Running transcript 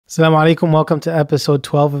Assalamu alaikum. Welcome to episode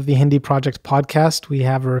 12 of the Hindi Project podcast. We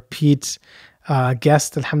have a repeat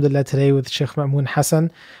guest, alhamdulillah, today with Shaykh Mamoun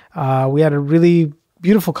Hassan. We had a really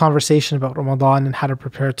beautiful conversation about Ramadan and how to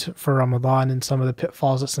prepare for Ramadan and some of the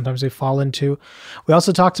pitfalls that sometimes we fall into. We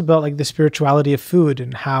also talked about like the spirituality of food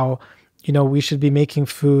and how, you know, we should be making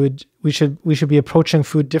food. We should be approaching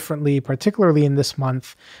food differently, particularly in this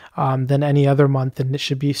month than any other month. And it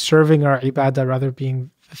should be serving our ibadah rather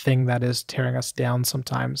being the thing that is tearing us down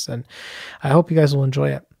sometimes. And I hope you guys will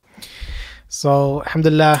enjoy it. So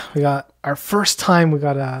alhamdulillah, we got our first time, we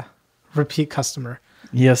got a repeat customer.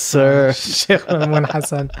 Yes, sir. Shaykh Mamoun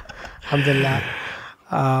Hassan. Alhamdulillah.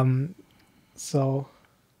 So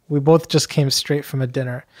we both just came straight from a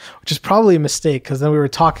dinner, which is probably a mistake because then we were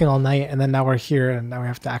talking all night and then now we're here and now we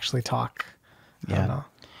have to actually talk. Yeah. I don't know.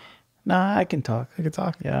 Nah, I can talk. You can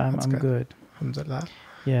talk? Yeah, I'm good. Alhamdulillah.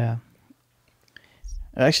 Yeah.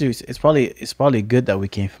 Actually, it's probably good that we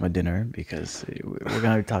came from a dinner because we're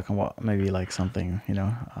gonna be talking about maybe like something, you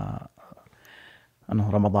know,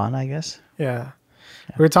 on Ramadan, I guess. Yeah.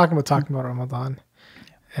 We were talking about Ramadan.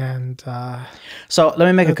 And so let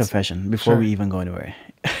me make a confession before we even go anywhere.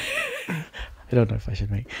 I don't know if I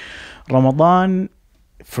should make. Ramadan,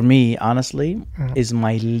 for me, honestly, is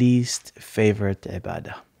my least favorite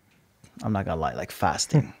ibadah. I'm not gonna lie, like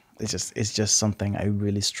fasting. It's just something I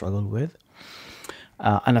really struggle with.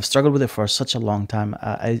 And I've struggled with it for such a long time.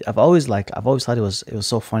 I've always thought it was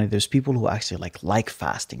so funny. There's people who actually like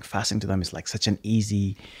fasting. Fasting to them is like such an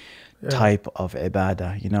easy type of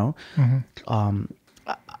ibadah, you know.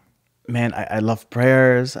 Man, I love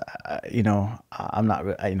prayers. I'm not.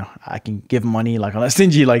 I can give money like I'm not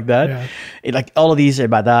stingy like that. Yeah. Like all of these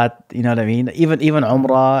ibadat, you know what I mean. Even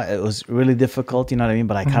Umrah, it was really difficult, you know what I mean.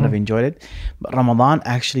 But I kind of enjoyed it. But Ramadan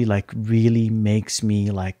actually like really makes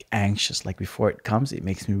me like anxious. Like before it comes, it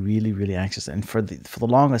makes me really really anxious. And for the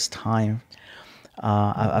longest time,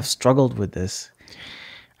 I've struggled with this.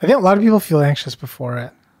 I think a lot of people feel anxious before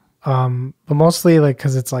it. But mostly like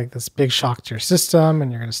because it's like this big shock to your system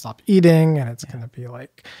and you're going to stop eating and it's going to be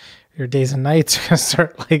like your days and nights are going to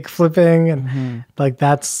start like flipping and like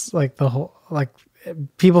that's like the whole like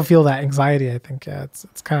people feel that anxiety. I think it's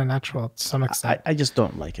kind of natural to some extent. I just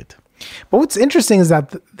don't like it. But what's interesting is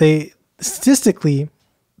that they statistically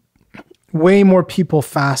way more people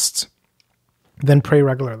fast than pray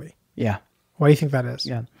regularly. Yeah. Why do you think that is?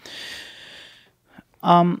 Yeah.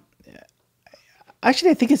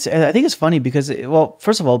 Actually, I think it's funny because, well,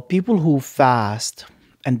 first of all, people who fast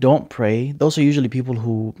and don't pray, those are usually people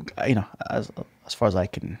who, you know, as far as I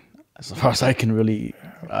can really,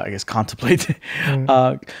 I guess, contemplate,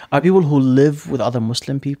 are people who live with other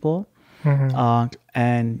Muslim people,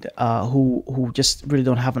 and who just really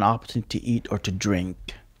don't have an opportunity to eat or to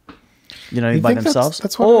drink, you know, by themselves.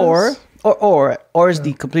 That's what or is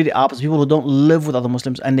the completely opposite. People who don't live with other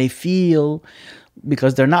Muslims and they feel,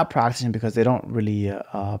 because they're not practicing, because they don't really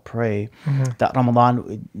pray, that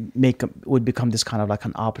Ramadan would become this kind of like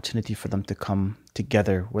an opportunity for them to come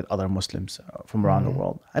together with other Muslims from around the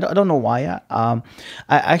world. I don't know why. I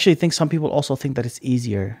actually think some people also think that it's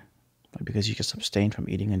easier because you just abstain from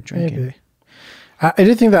eating and drinking. Maybe. I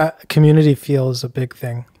do think that community feel is a big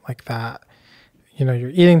thing, like that. You know,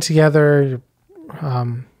 you're eating together,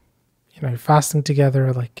 you're fasting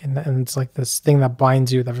together, like, and it's like this thing that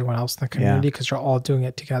binds you with everyone else in the community because you're all doing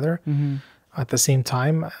it together at the same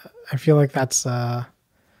time. I feel like that's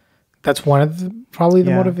one of the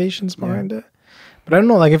motivations behind it. But I don't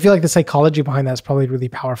know, like I feel like the psychology behind that is probably really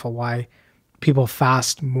powerful. Why people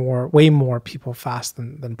fast way more people fast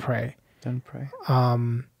than pray. I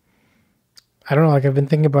don't know, like I've been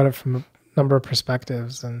thinking about it from a number of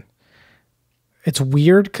perspectives, and it's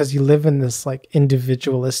weird because you live in this like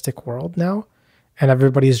individualistic world now and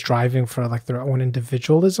everybody's driving for like their own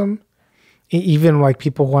individualism. Even like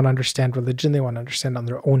people who want to understand religion, they want to understand on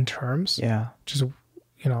their own terms. Yeah. Which is,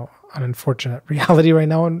 you know, an unfortunate reality right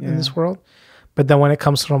now in this world. But then when it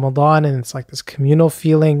comes to Ramadan and it's like this communal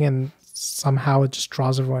feeling and somehow it just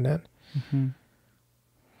draws everyone in.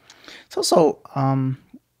 It's also,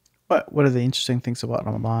 what are the interesting things about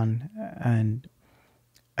Ramadan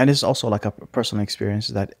and it's also like a personal experience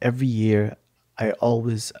that every year I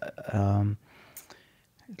always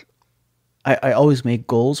make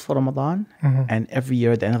goals for Ramadan, and every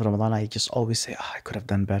year at the end of Ramadan I just always say, I could have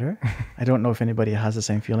done better. I don't know if anybody has the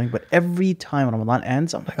same feeling, but every time Ramadan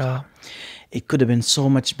ends I'm like, it could have been so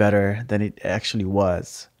much better than it actually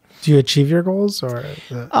was. Do you achieve your goals or?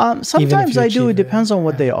 Sometimes I do. It depends on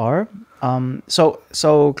what they are. So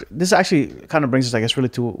this actually kind of brings us, I guess, really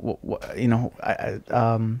to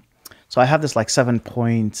So I have this like 7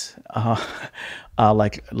 point,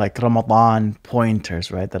 like Ramadan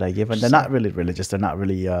pointers, right? That I give, and they're not really religious. They're not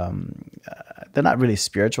really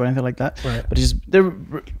spiritual or anything like that. Right. But they're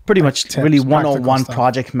pretty much tips, really practical 101 stuff.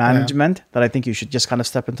 project management that I think you should just kind of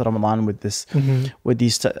step into Ramadan with this, with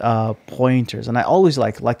these pointers. And I always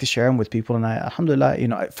like to share them with people. And alhamdulillah, you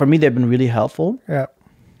know, for me they've been really helpful. Yeah.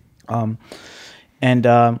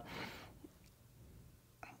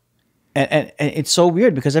 And it's so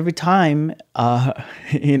weird because every time,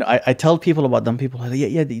 you know, I tell people about them, people are like,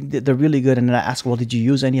 yeah, they're really good. And then I ask, well, did you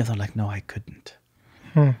use any of them? Like, no, I couldn't.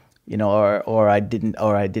 You know, or I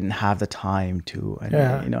didn't have the time to.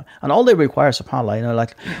 And, you know, and all they require, subhanAllah, you know,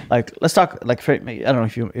 like let's talk, like, I don't know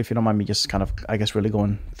if you don't mind me just kind of, I guess, really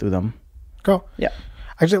going through them. Go. Yeah.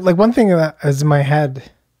 Actually, like one thing that is in my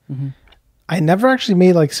head, I never actually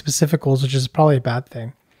made like specific goals, which is probably a bad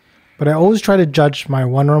thing. But I always try to judge my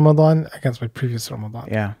one Ramadan against my previous Ramadan.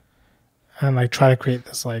 Yeah. And like try to create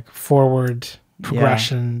this like forward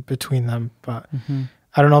progression between them. But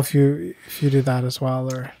I don't know if you do that as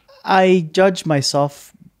well, or I judge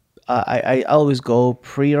myself. I always go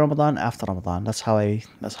pre-Ramadan, after Ramadan. That's how I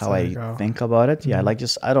think about it. Yeah, like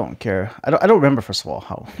just I don't care. I don't remember, first of all,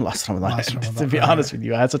 how last Ramadan ended, to be honest with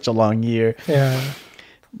you. I had such a long year. Yeah.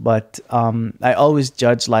 But I always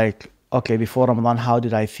judge like, okay, before Ramadan, how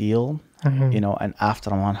did I feel? You know, and after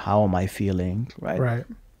Ramadan, how am I feeling? Right.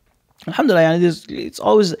 Alhamdulillah, and there's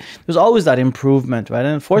always that improvement, right?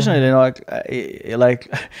 And unfortunately, you know,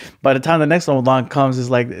 like by the time the next Ramadan comes, it's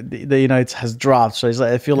like the you know, it has dropped. So it's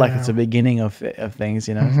like, I feel like it's the beginning of things,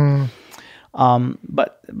 you know.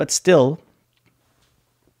 But still,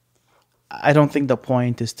 I don't think the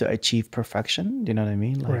point is to achieve perfection. Do you know what I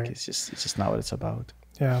mean? Like it's just not what it's about.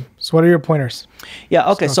 Yeah. So what are your pointers?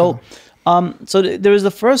 Yeah. Okay. So there was the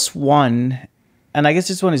first one. And I guess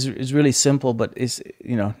this one is really simple, but is,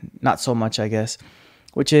 you know, not so much, I guess,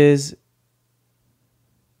 which is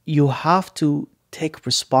you have to take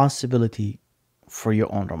responsibility for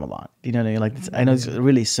your own Ramadan. You know what I mean? Like, I know it's a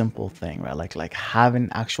really simple thing, right? Like having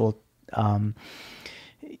actual,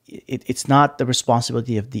 it's not the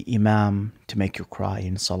responsibility of the imam to make you cry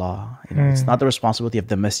in salah. You know, it's not the responsibility of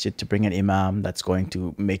the masjid to bring an imam that's going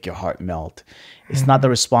to make your heart melt. It's not the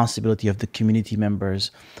responsibility of the community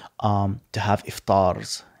members to have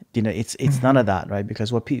iftars. You know, it's none of that, right?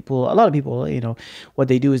 Because a lot of people, you know, what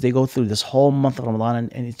they do is they go through this whole month of Ramadan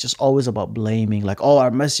and it's just always about blaming. Like, oh,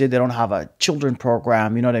 our masjid, they don't have a children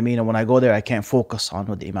program, you know what I mean? And when I go there, I can't focus on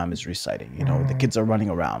what the imam is reciting. You know, the kids are running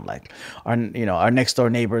around. Like, our next door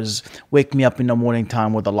neighbors wake me up in the morning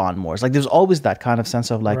time with the lawnmowers. Like, there's always that kind of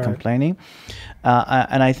sense of like complaining.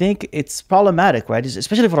 And I think it's problematic, right?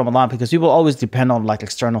 Especially for Ramadan, because people always depend on like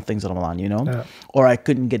external things in Ramadan, you know? Or I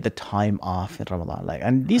couldn't get the time off in Ramadan. Like,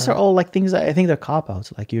 and these are all like things that I think they're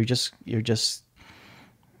cop-outs. Like you're just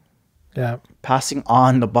passing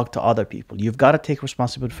on the buck to other people. You've got to take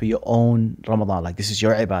responsibility for your own Ramadan. Like, this is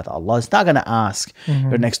your ibadah. Allah is not going to ask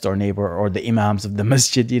your next door neighbor or the imams of the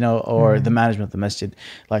masjid, you know, or the management of the masjid,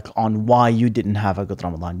 like on why you didn't have a good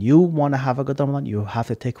Ramadan. You want to have a good Ramadan, you have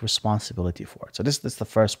to take responsibility for it. So this is the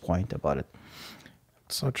first point about it.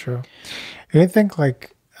 So true. You think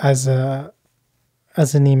like as an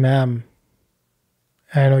imam,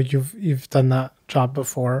 I know you've done that job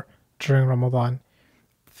before during Ramadan,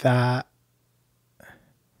 that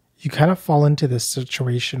you kind of fall into this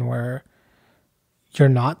situation where you're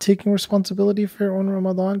not taking responsibility for your own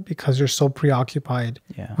Ramadan because you're so preoccupied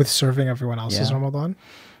with serving everyone else's Ramadan.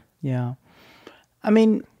 Yeah. I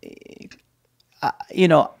mean, you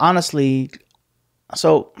know, honestly,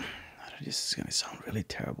 so this is going to sound really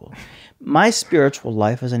terrible. My spiritual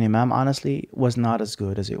life as an imam, honestly, was not as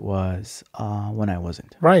good as it was when I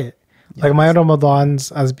wasn't. Right. Yeah, like my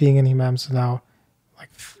Ramadans as being an imam, so now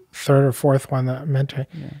like third or fourth one that I'm mentoring,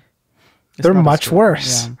 they're much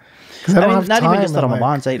worse. Yeah. Because I mean, not even just the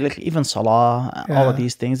Ramadans, like even Salah, all of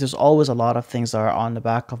these things. There's always a lot of things that are on the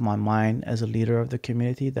back of my mind as a leader of the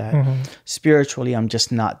community that spiritually I'm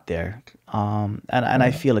just not there. And I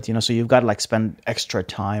feel it, you know, so you've got to like spend extra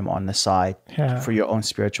time on the side for your own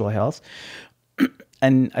spiritual health.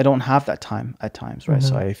 And I don't have that time at times, right?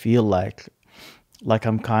 So I feel like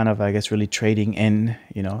I'm kind of, I guess, really trading in,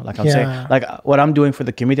 you know, like I'm saying, like what I'm doing for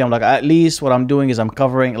the community, I'm like, at least what I'm doing is I'm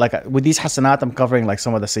covering, like with these hasanat, I'm covering like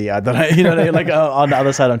some of the sayyat that I, you know, like on the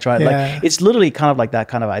other side, I'm trying, like, it's literally kind of like that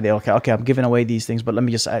kind of idea. Okay, I'm giving away these things, but let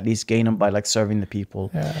me just at least gain them by like serving the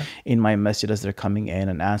people in my masjid as they're coming in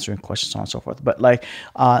and answering questions, so on and so forth. But like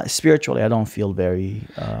spiritually, I don't feel very...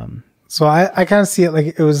 So I kind of see it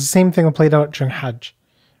like it was the same thing that played out during Hajj,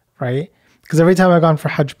 right? because every time I've gone for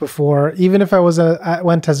Hajj before, even if I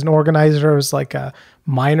went as an organizer, it was like a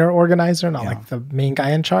minor organizer, not like the main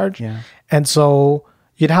guy in charge. Yeah. And so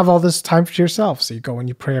you'd have all this time for yourself. So you go and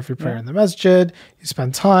you pray every prayer in the masjid, you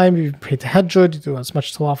spend time, you pray tahajjud, you do as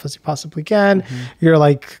much tawaf as you possibly can. You're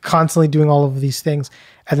like constantly doing all of these things.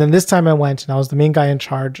 And then this time I went and I was the main guy in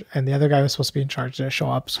charge and the other guy was supposed to be in charge didn't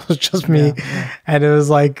show up. So it was just me. And it was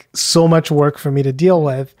like so much work for me to deal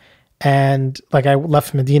with. And like I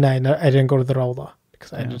left Medina and I didn't go to the Rawda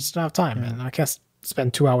because I just didn't have time. And I can't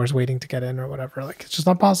spend 2 hours waiting to get in or whatever. Like it's just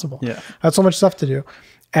not possible. Yeah. I had so much stuff to do.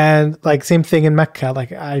 And like same thing in Mecca.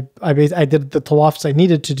 Like I did the tawafs I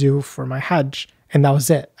needed to do for my Hajj and that was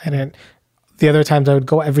it. And then the other times I would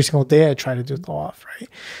go every single day, I try to do tawaf, right?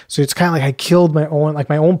 So it's kind of like I killed my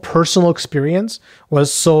own personal experience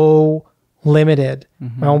was so limited.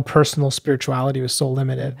 My own personal spirituality was so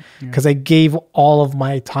limited because I gave all of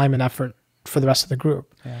my time and effort for the rest of the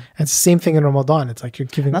group. And it's the same thing in Ramadan. It's like you're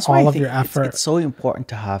giving all of your effort. It's so important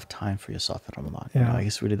to have time for yourself in Ramadan. You know, I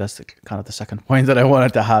guess really that's kind of the second point that I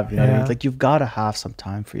wanted to have. You know, what I mean? It's like you've got to have some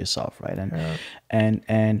time for yourself, right?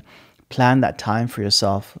 And plan that time for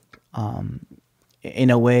yourself in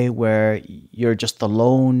a way where you're just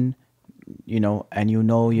alone, you know, and you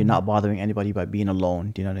know you're not bothering anybody by being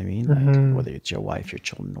alone. Do you know what I mean? Like, whether it's your wife, your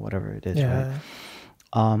children, whatever it is, right?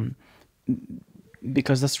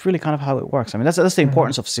 Because that's really kind of how it works. I mean, that's the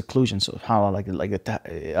importance of seclusion. So how like the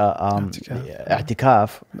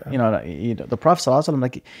i'tikaf. You know, the Prophet ﷺ,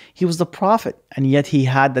 like he was the Prophet, and yet he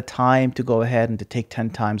had the time to go ahead and to take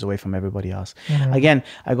 10 times away from everybody else. Again,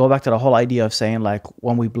 I go back to the whole idea of saying like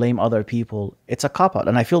when we blame other people, it's a cop out,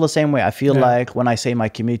 and I feel the same way. I feel like when I say my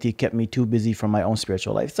community kept me too busy from my own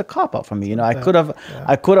spiritual life, it's a cop out for me. You know, I could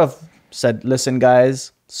have said, listen,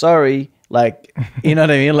 guys, sorry. Like, you know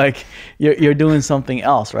what I mean? Like you're doing something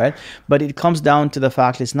else, right? But it comes down to the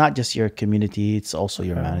fact that it's not just your community, it's also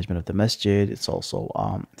your management of the masjid, it's also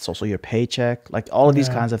your paycheck, like all of these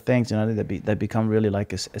kinds of things, you know, that become really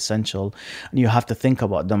like essential, and you have to think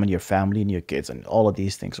about them and your family and your kids and all of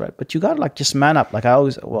these things, right? But you gotta like just man up. Like I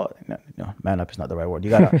always, no, man up is not the right word.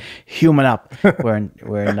 You gotta human up. We're in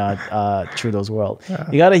Trudeau's world.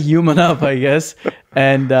 You gotta human up, I guess,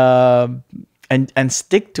 and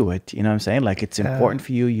stick to it. You know what I'm saying? Like it's important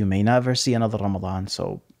for you. You may never see another Ramadan,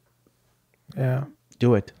 so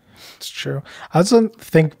do it. It's true. I also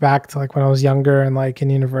think back to like when I was younger and like in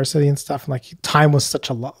university and stuff, and like time was such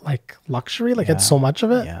a like luxury. Like I had so much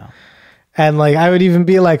of it. Yeah. And like I would even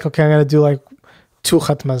be like, okay, I'm gonna do like 2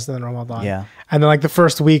 khatmas in Ramadan. Yeah. And then like the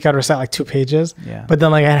first week I'd recite like 2 pages. Yeah. But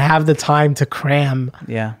then like I'd have the time to cram.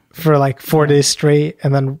 Yeah. For like 4 days straight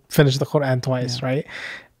and then finish the Quran twice, right?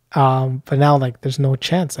 But now like there's no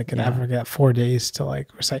chance I could ever get 4 days to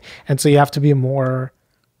like recite. And so you have to be more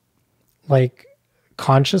like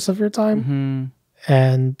conscious of your time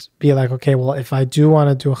and be like, okay, well, if I do want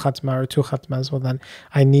to do a khatma or 2 khatmas, well then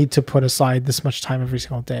I need to put aside this much time every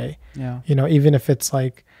single day. Yeah. You know, even if it's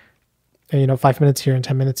like, you know, 5 minutes here and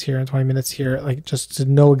 10 minutes here and 20 minutes here, like just to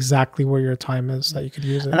know exactly where your time is that you could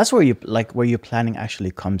use it. And that's where where your planning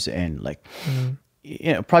actually comes in. Like,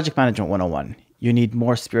 you know, project management 101. You need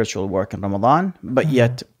more spiritual work in Ramadan, but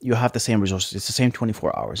yet you have the same resources. It's the same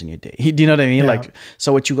 24 hours in your day. Do you know what I mean? Yeah. Like,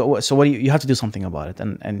 so what do you have to do something about it.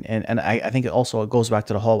 And I think it also goes back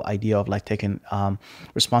to the whole idea of like taking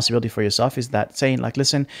responsibility for yourself, is that saying like,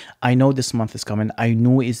 listen, I know this month is coming.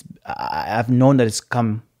 I've known that it's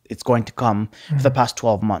going to come for the past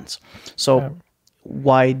 12 months. So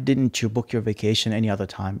why didn't you book your vacation any other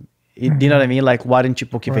time? Do you know what I mean? Like, why didn't you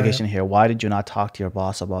book your vacation here? Why did you not talk to your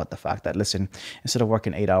boss about the fact that, listen, instead of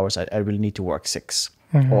working 8 hours, I really need to work 6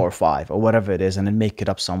 or 5 or whatever it is, and then make it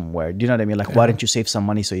up somewhere? Do you know what I mean? Like, why didn't you save some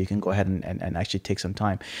money so you can go ahead and actually take some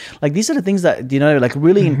time? Like, these are the things that, you know, like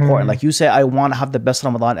really important. Like you say, I want to have the best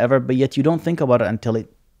Ramadan ever, but yet you don't think about it until it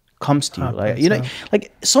comes to you. Like, you know,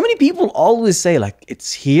 like so many people always say like,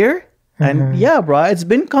 it's here. And yeah, bro, it's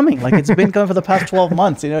been coming. Like it's been coming for the past 12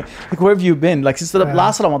 months. You know, like where have you been? Like since the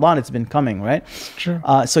last Ramadan, it's been coming, right? True.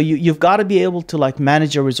 So you've got to be able to like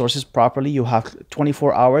manage your resources properly. You have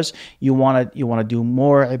 24 hours. You want to do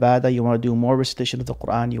more ibadah. You want to do more recitation of the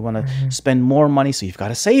Quran. You want to spend more money. So you've got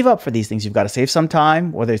to save up for these things. You've got to save some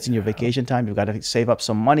time, whether it's in your vacation time. You've got to save up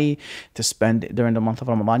some money to spend during the month of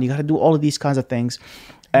Ramadan. You got to do all of these kinds of things.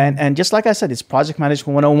 And just like I said, it's project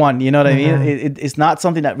management 101. You know what I mean? It's not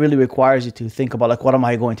something that really requires you to think about like, what am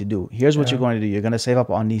I going to do? Here's what you're going to do. You're going to save up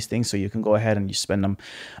on these things so you can go ahead and you spend them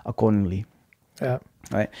accordingly. Yeah.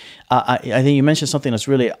 Right. I think you mentioned something that's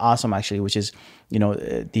really awesome, actually, which is, you know,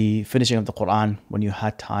 the finishing of the Quran when you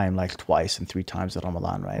had time, like 2 and 3 times in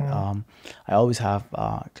Ramadan, right? I always have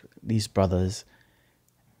these brothers,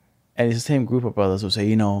 and it's the same group of brothers who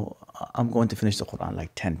say, I'm going to finish the Quran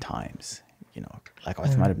like 10 times. Like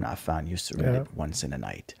Uthman ibn Affan used to read it once in a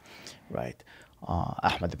night, right?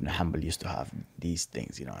 Ahmad ibn Hanbal used to have these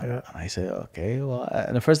things, and I say, okay, well,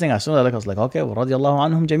 and the first thing I saw, I was like, okay, well, radiyallahu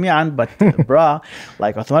anhum jami'an, but bruh,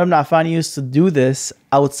 like Uthman ibn Affan used to do this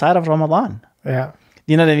outside of Ramadan. Yeah.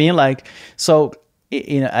 You know what I mean? Like, so,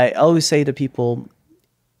 I always say to people,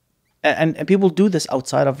 and people do this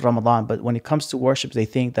outside of Ramadan, but when it comes to worship, they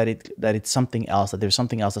think that it's something else, that there's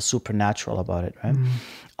something else that's supernatural about it, right?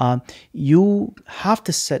 You have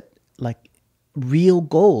to set like real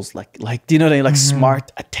goals, like do you know what I mean? Like smart,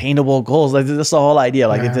 attainable goals. Like that's the whole idea.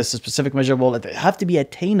 Like if there's a specific measurable, they have to be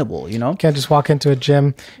attainable. You can't just walk into a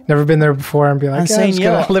gym, never been there before, and be like, I'm just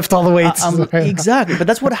gonna lift all the weights. Exactly, but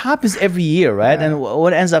that's what happens every year, right? Yeah. And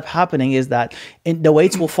what ends up happening is that the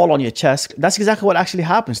weights will fall on your chest. That's exactly what actually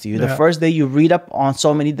happens to you. The first day you read up on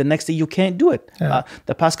so many, the next day you can't do it.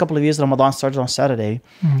 The past couple of years, Ramadan started on Saturday,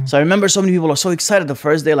 so I remember so many people are so excited the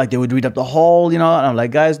first day, like they would read up the whole, and I'm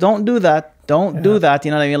like, guys, don't do that. Don't do that.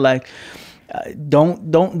 You know what I mean? Like,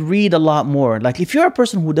 don't read a lot more. Like, if you're a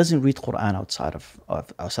person who doesn't read Quran outside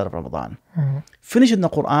of Ramadan, finishing the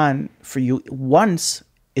Quran for you once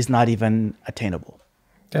is not even attainable.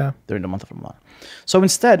 Yeah. During the month of Ramadan. So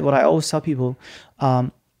instead, what I always tell people,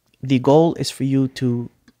 the goal is for you to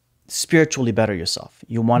spiritually better yourself.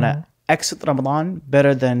 You want to exit Ramadan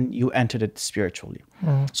better than you entered it spiritually.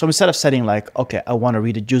 So instead of setting like, okay, I want to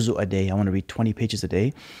read a juzu a day, I want to read 20 pages a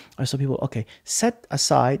day, I tell people, okay, set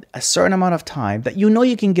aside a certain amount of time that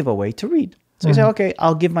you can give away to read. So you say, okay,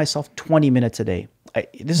 I'll give myself 20 minutes a day.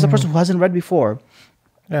 This is a person who hasn't read before,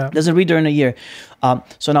 doesn't read during a year.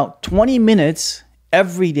 So now 20 minutes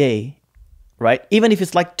every day, right? Even if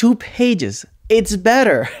it's like 2 pages, it's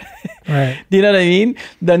better. Right. Do you know what I mean?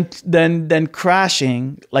 Than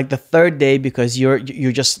crashing like the third day because you're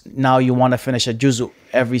just now you want to finish a juzu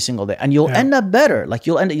every single day, and you'll end up better. Like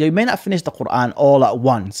you may not finish the Quran all at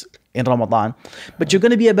once in Ramadan, but you're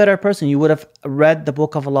going to be a better person. You would have read the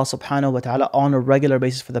book of Allah subhanahu wa ta'ala on a regular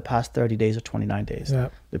basis for the past 30 days or 29 days,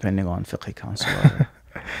 depending on fiqh council.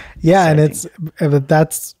 And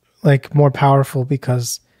that's like more powerful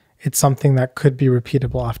because it's something that could be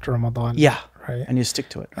repeatable after Ramadan. Yeah. Right. And you stick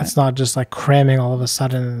to it. Right? It's not just like cramming all of a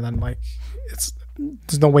sudden and then like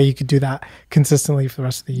there's no way you could do that consistently for the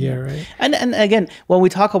rest of the year, right? And again, when we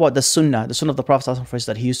talk about the sunnah of the Prophet for instance,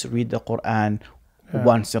 that he used to read the Quran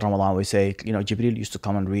once in Ramadan. We say, Jibreel used to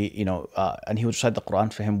come and read, and he would recite the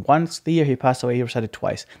Quran for him once the year he passed away. He recited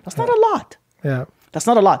twice. That's not a lot. Yeah. That's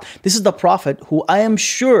not a lot. This is the Prophet who I am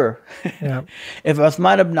sure if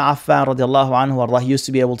Uthman ibn Affan radiallahu anhu used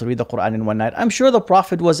to be able to read the Quran in one night, I'm sure the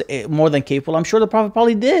Prophet was more than capable. I'm sure the Prophet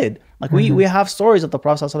probably did. Like we have stories of the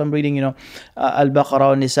Prophet ﷺ reading,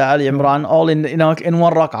 Al-Baqarah, Nisa, Al-Imran, all in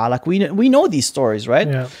one rak'ah. Like we know these stories, right?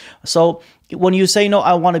 Yeah. So when you say, no,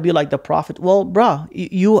 I want to be like the Prophet, well, bruh,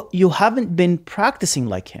 you haven't been practicing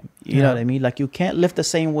like him. You know what I mean? Like you can't lift the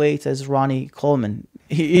same weight as Ronnie Coleman.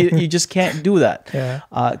 You just can't do that.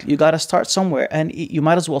 You got to start somewhere, and you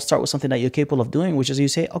might as well start with something that you're capable of doing, which is you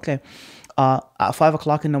say, okay, at 5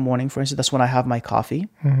 o'clock in the morning, for instance, that's when I have my coffee.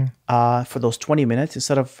 For those 20 minutes,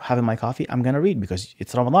 instead of having my coffee, I'm going to read because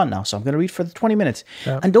it's Ramadan now. So I'm going to read for the 20 minutes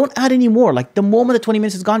and don't add any more. Like the moment the 20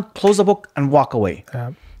 minutes is gone, close the book and walk away.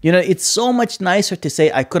 It's so much nicer to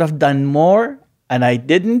say I could have done more and I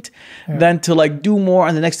didn't, than to like do more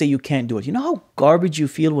and the next day you can't do it. You know how garbage you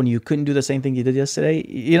feel when you couldn't do the same thing you did yesterday?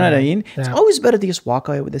 You know what I mean? It's always better to just walk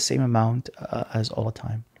away with the same amount as all the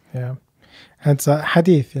time. Yeah. And it's a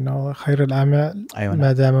hadith, خير الأعمال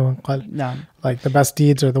ما دام وانقل. Like the best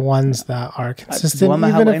deeds are the ones that are consistent,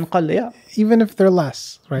 even if they're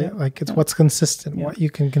less, right? Like it's what's consistent, what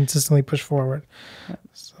you can consistently push forward.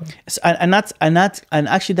 And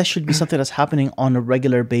actually that should be something that's happening on a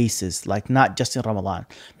regular basis, like not just in Ramadan.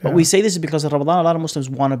 But we say this because in Ramadan a lot of Muslims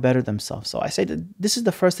want to better themselves. So I say that this is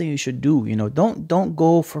the first thing you should do. Don't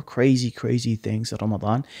go for crazy things in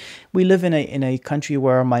Ramadan. We live in a country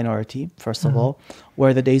where a minority, first of all,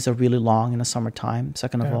 where the days are really long in the summertime,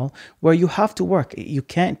 second of all, where you have to work. You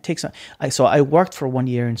can't take some. So I worked for 1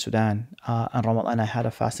 year in Sudan and Ramadan. I had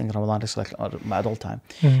a fasting in Ramadan, just like my adult time.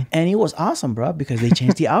 And it was awesome, bro, because they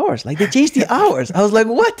changed the hours. Like they changed the hours. I was like,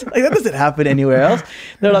 what? Like that doesn't happen anywhere else.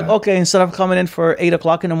 They're like, okay, instead of coming in for 8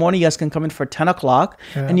 o'clock in the morning, you guys can come in for 10 o'clock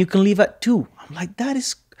and you can leave at 2. I'm like, that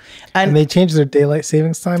is... And they changed their daylight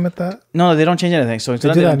savings time at that? No, they don't change anything. So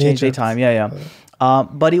they don't change daytime.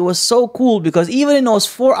 But it was so cool because even in those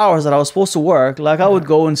 4 hours that I was supposed to work, like I would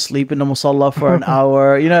go and sleep in the musalla for an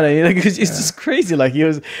hour. You know what I mean? Like, it's just crazy. Like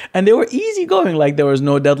and they were easy going. Like there was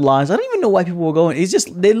no deadlines. I don't even know why people were going. It's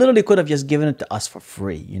just they literally could have just given it to us for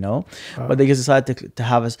free, you know. But they just decided to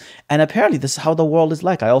have us. And apparently, this is how the world is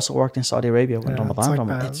like. I also worked in Saudi Arabia when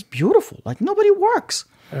Ramadan. It's beautiful. Like nobody works.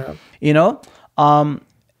 Yeah. You know.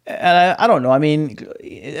 And I don't know. I mean,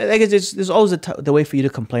 I guess there's always the way for you to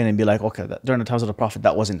complain and be like, okay, during the times of the Prophet,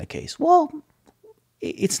 that wasn't the case. Well,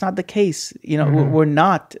 it's not the case. You know, we're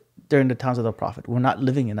not during the times of the Prophet. We're not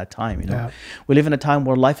living in that time. You know, we live in a time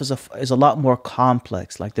where life is a lot more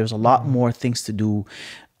complex. Like there's a lot more things to do.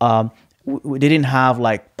 They didn't have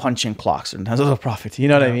like punching clocks in terms of the Prophet. You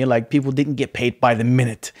know what I mean? Like people didn't get paid by the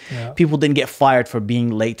minute. Yeah. People didn't get fired for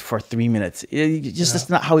being late for 3 minutes. That's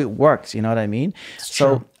not how it works. You know what I mean?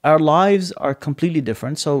 So our lives are completely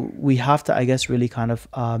different. So we have to, I guess, really kind of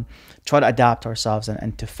try to adapt ourselves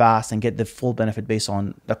and to fast and get the full benefit based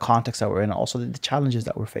on the context that we're in and also the challenges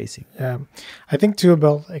that we're facing. Yeah. I think too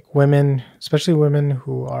about like women, especially women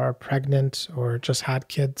who are pregnant or just had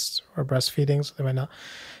kids or breastfeeding, so they might not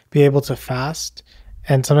be able to fast,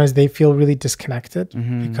 and sometimes they feel really disconnected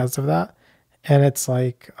because of that. And it's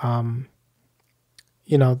like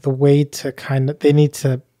you know, the way to kind of they need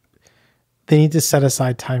to set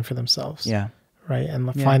aside time for themselves, right,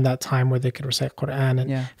 and find that time where they could recite Quran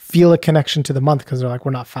and feel a connection to the month, because they're like,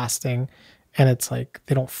 we're not fasting, and it's like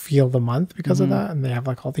they don't feel the month because of that, and they have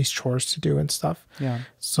like all these chores to do and stuff.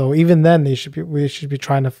 So even then we should be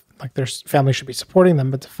trying to, like, their family should be supporting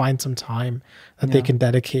them, but to find some time that they can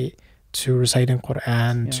dedicate to reciting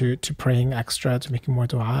Quran, to praying extra, to making more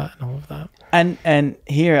dua and all of that. And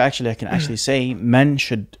here actually I can actually say men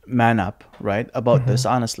should man up, right, about this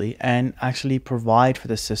honestly, and actually provide for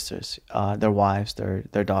the sisters, their wives,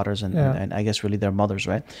 their daughters, and I guess really their mothers,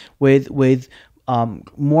 right, with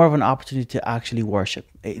more of an opportunity to actually worship.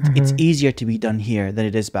 It's easier to be done here than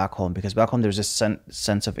it is back home, because back home there's a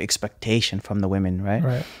sense of expectation from the women,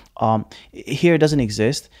 right? Here it doesn't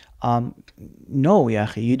exist. No,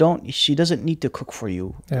 you don't. She doesn't need to cook for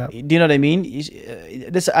you. Do you know what I mean?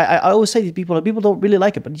 I always say to people don't really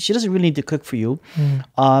like it, but she doesn't really need to cook for you.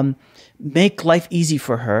 Make life easy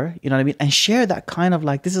for her, you know what I mean? And share that kind of,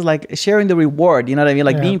 like, this is like sharing the reward, you know what I mean?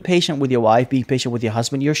 Like being patient with your wife, being patient with your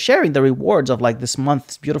husband. You're sharing the rewards of like this month,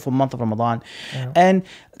 this beautiful month of Ramadan. And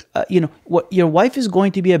you know, what your wife is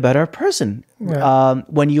going to be a better person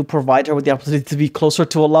when you provide her with the opportunity to be closer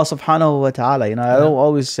to Allah subhanahu wa ta'ala. You know, I don't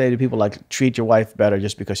always say to people, like, treat your wife better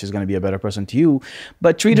just because she's going to be a better person to you,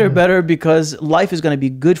 but treat her better because life is going to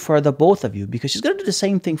be good for the both of you, because she's going to do the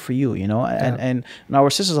same thing for you, you know? And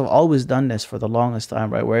our sisters have always done this for the longest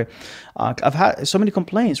time, right? Where I've had so many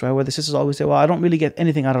complaints, right? Where the sisters always say, well, I don't really get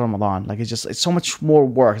anything out of Ramadan. Like, it's so much more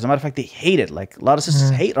work. As a matter of fact, they hate it. Like, a lot of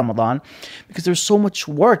sisters hate Ramadan because there's so much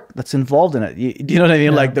work that's involved in it. Do you know what I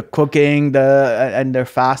mean? Like the cooking, and their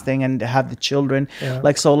fasting, and they have the children.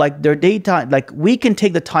 Like, so like their daytime, like we can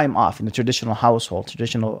take the time off in the traditional household,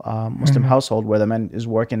 Muslim household, where the man is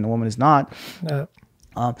working, the woman is not.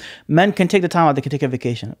 Men can take the time out, they can take a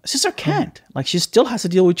vacation. Sister can't. Like, she still has to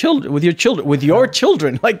deal with your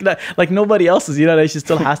children, like nobody else's, you know. She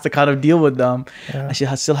still has to kind of deal with them. And she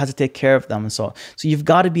still has to take care of them, and so you've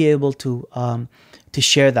got to be able to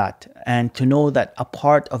share that, and to know that a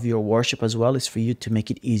part of your worship as well is for you to make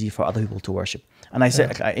it easy for other people to worship. And I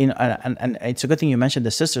said, and it's a good thing you mentioned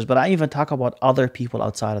the sisters, but I even talk about other people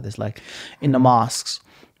outside of this, like in the mosques.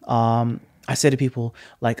 I say to people,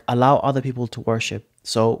 like, allow other people to worship.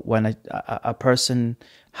 So when a person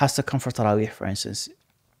has to come for Taraweeh, for instance,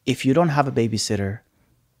 if you don't have a babysitter,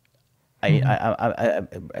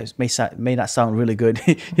 it may not sound really good,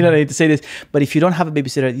 you know, I need to say this, but if you don't have a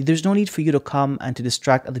babysitter, there's no need for you to come and to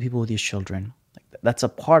distract other people with your children. That's a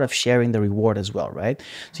part of sharing the reward as well, right?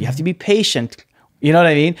 So you have to be patient. You know what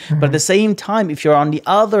I mean? But at the same time, if you're on the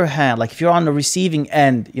other hand, like if you're on the receiving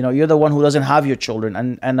end, you know, you're the one who doesn't have your children,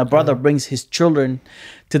 and a brother brings his children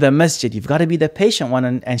to the masjid, you've got to be the patient one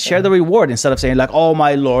and share the reward, instead of saying like, oh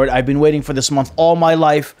my Lord, I've been waiting for this month all my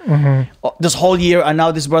life, this whole year, and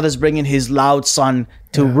now this brother's bringing his loud son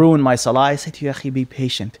to ruin my salah. I say to you, akhi, be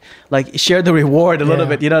patient. Like, share the reward a little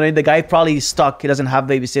bit. You know what I mean? The guy probably stuck. He doesn't have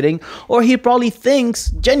babysitting. Or he probably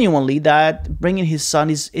thinks genuinely that bringing his son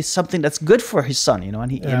is something that's good for his son, you know,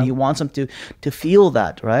 and he wants him to feel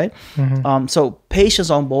that, right? So patience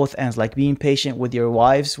on both ends, like being patient with your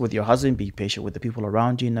wives, with your husband, be patient with the people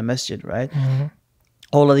around you in the masjid, right?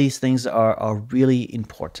 All of these things are really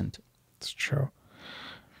important. It's true.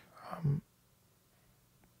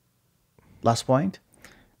 Last point?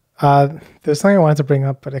 There's something I wanted to bring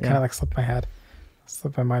up, but it kind of like slipped my head.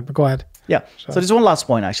 slipped my mind, but go ahead. Yeah. So there's one last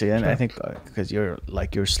point actually, and I think because you're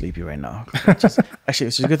sleepy right now. Actually,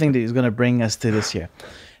 it's a good thing that he's going to bring us to this here.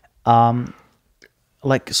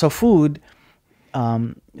 So food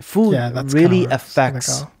really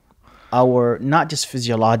affects our not just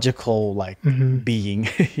physiological being,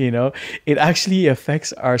 it actually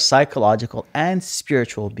affects our psychological and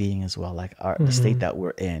spiritual being as well, like the state that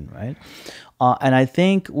we're in, right? And I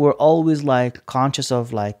think we're always conscious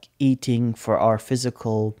of eating for our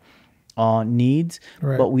physical needs,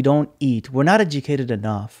 but we don't eat. We're not educated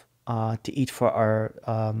enough to eat for our,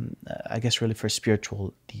 I guess, really for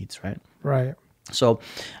spiritual needs, right? Right. So,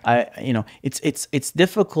 it's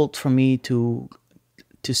difficult for me to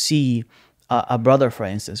see a brother, for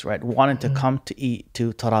instance, right, wanted to come to eat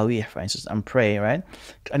to Taraweeh, for instance, and pray, right?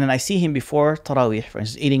 And then I see him before Taraweeh, for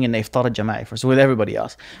instance, eating in the Iftar Jama'i, for instance, with everybody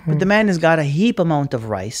else. But the man has got a heap amount of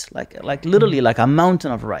rice, like literally like a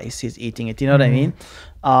mountain of rice. He's eating it. You know what I mean?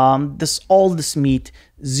 All this meat,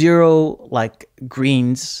 zero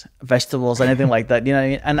greens, vegetables, anything like that. You know what I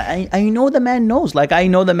mean? And I know the man knows. I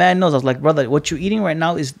know the man knows. I was like, brother, what you're eating right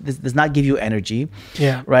now does not give you energy.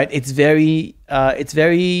 Yeah. Right. It's very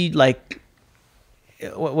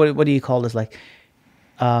what do you call this?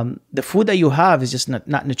 The food that you have is just not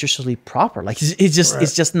nutritionally proper.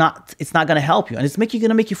 It's not going to help you, and it's going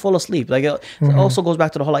to make you fall asleep. It also goes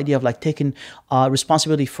back to the whole idea of taking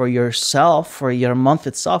responsibility for yourself, for your month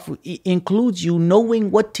itself. It includes you knowing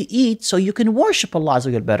what to eat so you can worship Allah Azza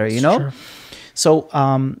wa Jal better. Sure. So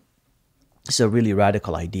it's a really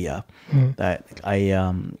radical idea that I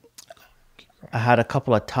had a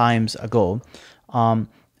couple of times ago.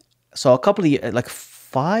 So a couple of years,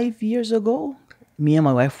 5 years ago, me and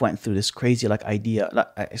my wife went through this crazy idea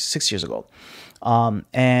 6 years ago,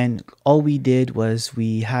 and all we did was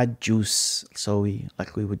we had juice. So we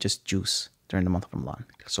would just juice during the month of Ramadan.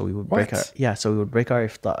 So we would break our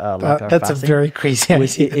iftar. That's fasting. A very crazy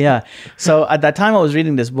idea. Yeah. So at that time, I was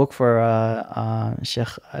reading this book for Shaykh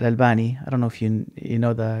Al-Albani. I don't know if you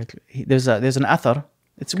know there's an athar.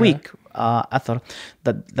 It's weak athar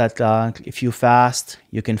that if you fast,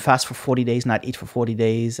 you can fast for 40 days, not eat for 40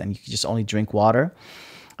 days, and you can just only drink water.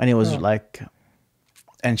 And it was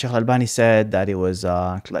and Shaykh Al-Albani said that it was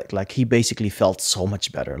he basically felt so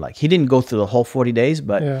much better. He didn't go through the whole 40 days,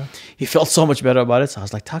 but he felt so much better about it. So I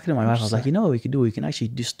was talking to my wife, I was like, what we could do? We can actually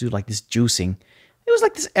just do this juicing. It was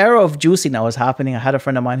this era of juicing that was happening. I had a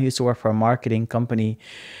friend of mine who used to work for a marketing company.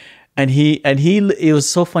 And it was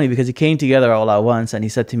so funny because he came together all at once, and he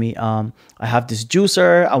said to me, I have this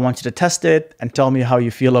juicer. I want you to test it and tell me how you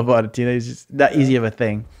feel about it. It's just that easy of a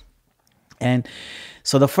thing. And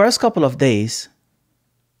so the first couple of days,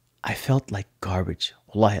 I felt like garbage.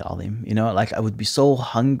 Wallahi al-azim. I would be so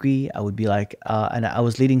hungry. I would be and I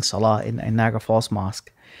was leading Salah in Niagara Falls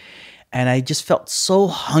Mosque. And I just felt so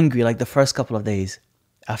hungry the first couple of days.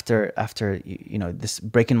 After this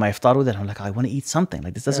breaking my iftar with it, I'm I want to eat something.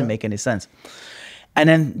 This doesn't make any sense. And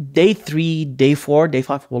then day 3, day 4, day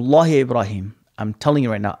 5, Wallahi Ibrahim, I'm telling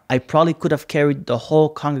you right now, I probably could have carried the whole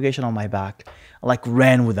congregation on my back,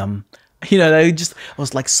 ran with them. I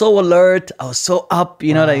was so alert. I was so up.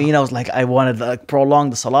 You know what I mean? I was I wanted to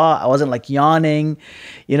prolong the salah. I wasn't yawning.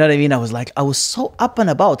 You know what I mean? I was so up and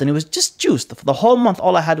about, and it was just juice. For the whole month,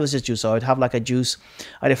 all I had was just juice. So I'd have a juice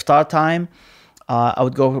at iftar time. I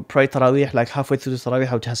would go pray Taraweeh, halfway through the Taraweeh,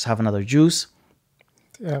 I would just have another juice.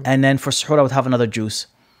 Yeah. And then for suhoor, I would have another juice.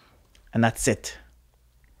 And that's it.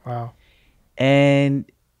 Wow.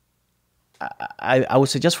 And I would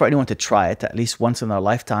suggest for anyone to try it at least once in their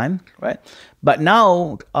lifetime, right? But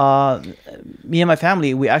now, me and my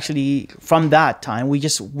family, we actually, from that time, we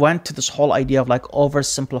just went to this whole idea of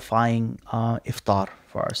oversimplifying iftar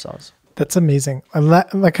for ourselves. That's amazing. And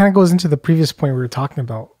that kind of goes into the previous point we were talking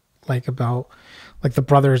about, the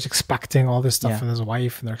brothers expecting all this stuff from his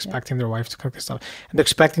wife, and they're expecting their wife to cook this stuff, and they're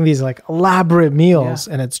expecting these elaborate meals,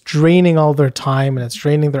 and it's draining all their time, and it's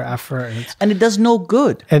draining their effort, and it does no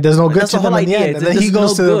good. And it does no good to them in the end. And then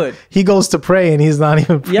he goes to pray, and he's not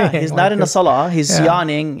even praying. Yeah, he's not in the salah. He's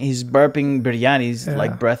yawning. He's burping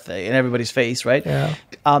biryanis breath in everybody's face, right? Yeah.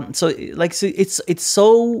 So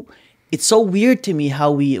it's so weird to me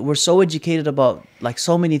how we're so educated about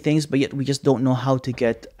so many things, but yet we just don't know how to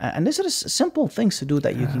get. And these are simple things to do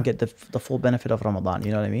that you can get the full benefit of Ramadan.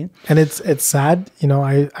 You know what I mean? And it's sad.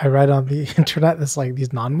 I read on the internet this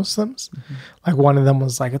these non-Muslims, one of them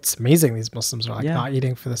was it's amazing these Muslims are not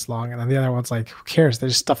eating for this long, and then the other one's who cares? They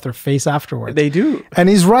just stuff their face afterwards. They do, and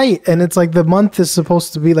he's right. And it's the month is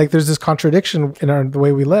supposed to be there's this contradiction in the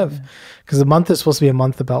way we live, because the month is supposed to be a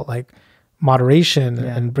month about moderation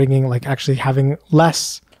and bringing actually having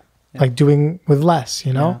less, doing with less,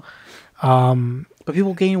 but But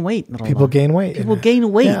people gain weight. People gain weight. People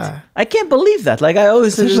gain weight. Yeah. I can't believe that. Like I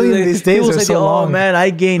always, especially like, these days, people are say, so "Oh long. man, I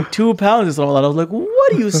gained 2 pounds this Ramadan." I was like,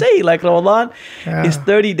 "What do you say? Like Ramadan is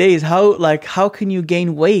 30 days. How can you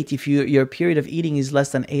gain weight if your period of eating is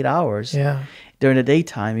less than 8 hours?" Yeah. During the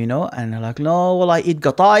daytime, you know, and they're like, "No, well, I eat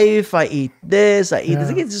gataif, I eat this, I eat this."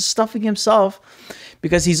 He's just stuffing himself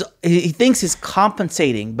because he thinks he's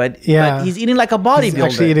compensating, but he's eating like a bodybuilder. He's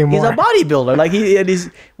actually eating more. He's a bodybuilder. Like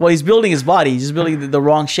he's building his body. He's just building the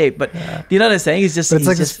wrong shape. But do you know what I'm saying? It's just, but it's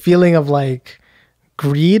like this feeling of like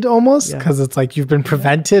greed almost, because it's like you've been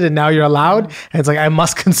prevented and now you're allowed, and it's like I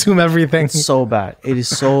must consume everything. It's so bad. It is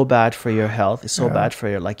so bad for your health. It's so bad for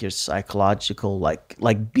your psychological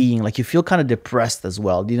like being. Like you feel kind of depressed as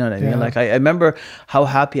well. Do you know what I mean? Like I remember how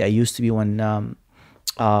happy I used to be when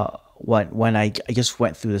I just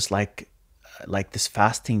went through this like this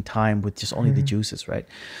fasting time with just only the juices, right?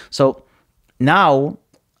 So now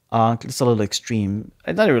it's a little extreme.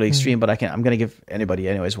 It's not really extreme, but I'm gonna give anybody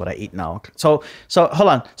anyways what I eat now. So hold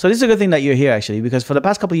on. So this is a good thing that you're here actually, because for the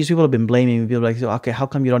past couple of years people have been blaming me. People are like, okay, how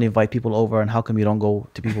come you don't invite people over, and how come you don't go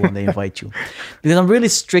to people when they invite you? Because I'm really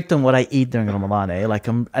strict on what I eat during Ramadan. Like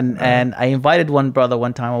and I invited one brother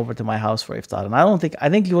one time over to my house for iftar, and I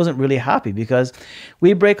think he wasn't really happy because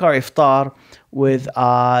we break our iftar with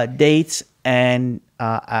dates and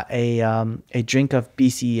a drink of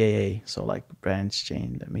BCAA, so like branched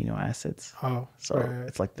chain amino acids. Oh, so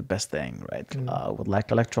it's like the best thing, right? With like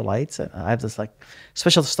electrolytes. I have this like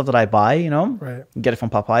special stuff that I buy, you know, you get it from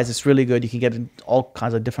Popeyes. It's really good. You can get it in all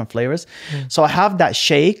kinds of different flavors. So I have that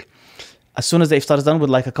shake as soon as the iftar is done with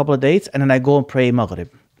like a couple of dates, and then I go and pray Maghrib.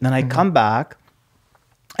 Then I come back,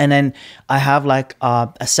 and then I have like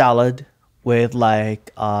a salad with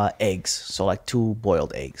like eggs, so like 2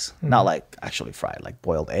 boiled eggs, not like actually fried, like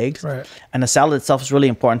boiled eggs. And the salad itself is really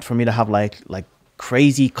important for me to have like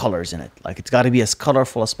crazy colors in it. Like it's got to be as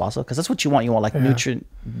colorful as possible, because that's what you want. You want like nutrient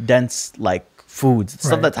dense like foods,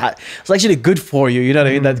 stuff that's it's actually good for you. You know what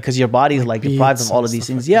I mean? That because your body is like deprived of all of these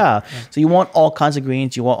things. So you want all kinds of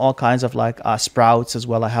greens. You want all kinds of like sprouts as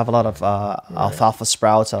well. I have a lot of alfalfa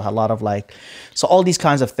sprouts. I have a lot of like, so all these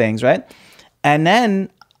kinds of things, right? And then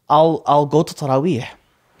I'll go to Taraweeh.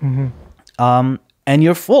 And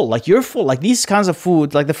you're full. Like these kinds of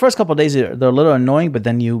food, like the first couple of days, they're a little annoying, but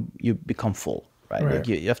then you become full, right? Like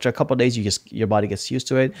after a couple of days, your body gets used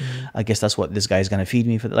to it. I guess that's what this guy is going to feed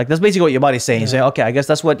me for. Like that's basically what your body's saying. You say, okay, I guess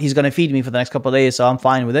that's what he's going to feed me for the next couple of days, so I'm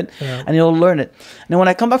fine with it. And you'll learn it. And then when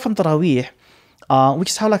I come back from Taraweeh, we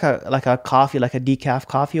just have like a coffee, like a decaf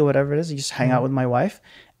coffee or whatever it is. You just hang out with my wife,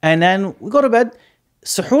 and then we go to bed.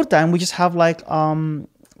 Suhoor time, we just have like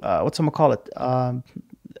what's I'm gonna call it?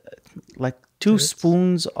 Like 2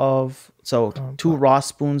 spoons of 2 raw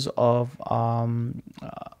spoons of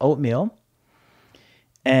oatmeal,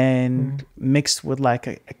 and mixed with like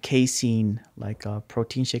a casein, like a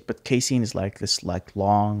protein shake. But casein is like this like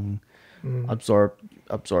long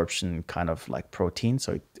absorption kind of like protein,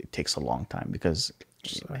 so it takes a long time because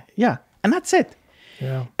and that's it. You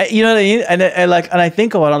know what I mean? And I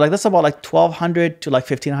think about it, like that's about like 1,200 to like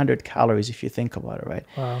 1,500 calories if you think about it, right?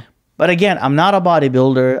 Wow. But again, I'm not a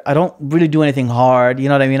bodybuilder. I don't really do anything hard. You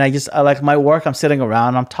know what I mean? I like my work. I'm sitting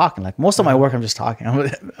around. I'm talking. Like most of my work, I'm just talking.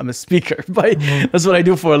 I'm a speaker, but that's what I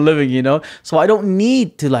do for a living. You know, so I don't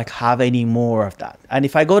need to like have any more of that. And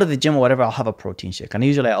if I go to the gym or whatever, I'll have a protein shake. And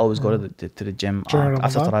usually I always go to the gym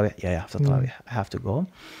after Tarawih. Yeah, after Tarawih, I have to go.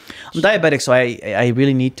 I'm diabetic, so I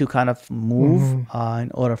really need to kind of move in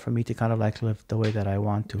order for me to kind of like live the way that I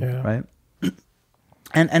want to, right?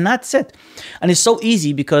 And that's it. And it's so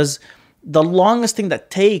easy because the longest thing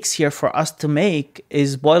that takes here for us to make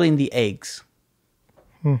is boiling the eggs.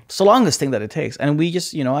 It's the longest thing that it takes. And we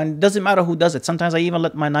just, you know, and it doesn't matter who does it. Sometimes I even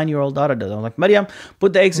let my 9-year-old daughter do it. I'm like, Maryam,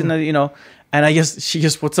 put the eggs in the, you know, and she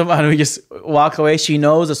just puts them and we just walk away. She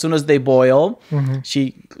knows as soon as they boil,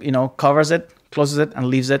 she, you know, covers it, closes it, and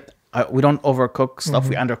leaves it. We don't overcook stuff.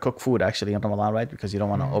 We undercook food actually in Ramadan, right? Because you don't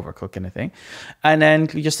want to overcook anything. And then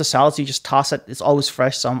just the salads, you just toss it. It's always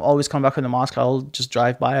fresh. So I'm always coming back from the mosque. I'll just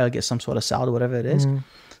drive by. I'll get some sort of salad, whatever it is.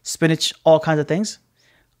 Spinach, all kinds of things.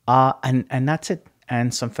 And that's it.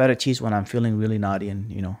 And some feta cheese when I'm feeling really naughty and,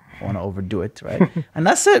 you know, I want to overdo it, right? And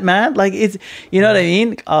that's it, man. Like it's, you know what I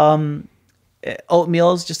mean?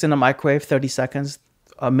 Oatmeal's just in the microwave, 30 seconds.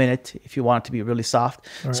 A minute if you want it to be really soft.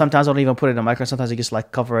 Sometimes I don't even put it in the microwave. Sometimes I just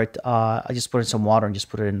like cover it. I just put in some water and just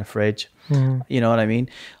put it in the fridge. You know what I mean?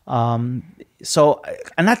 So,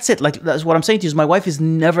 and that's it. Like that's what I'm saying to you is my wife is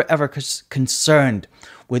never ever concerned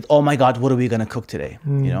with, oh my God, what are we going to cook today?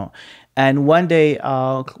 You know? And one day,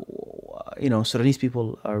 you know, Sudanese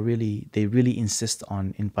people they really insist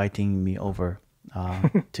on inviting me over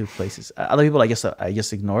to places. Other people, I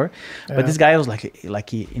just ignore. But this guy was like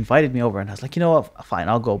he invited me over, and I was like, you know what, fine,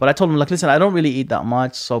 I'll go. But I told him, like, listen, I don't really eat that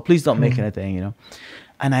much, so please don't make anything, you know.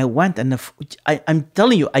 And I went, and I'm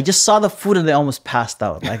telling you, I just saw the food and I almost passed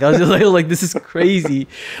out. Like, I was just like, this is crazy.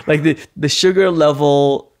 Like the sugar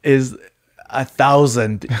level is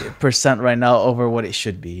 1,000% right now over what it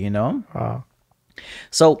should be, you know? Wow.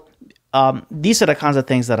 So these are the kinds of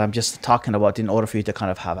things that I'm just talking about in order for you to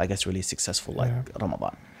kind of have, I guess, really successful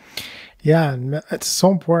Ramadan. Yeah, and it's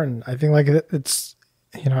so important. I think like it's,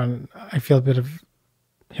 you know, I feel a bit of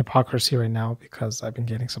hypocrisy right now because I've been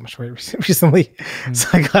gaining so much weight recently. So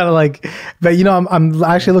I gotta like, but you know, I'm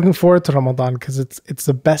actually looking forward to Ramadan because it's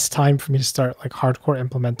the best time for me to start like hardcore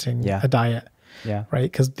implementing a diet. Yeah. Right.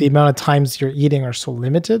 Because the amount of times you're eating are so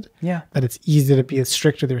limited that it's easy to be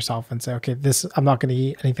strict with yourself and say, okay, I'm not going to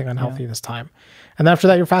eat anything unhealthy this time. And after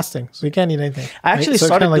that, you're fasting. So you can't eat anything. I actually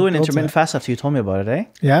started doing intermittent fast after you told me about it, eh?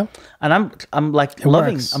 Yeah. And I'm like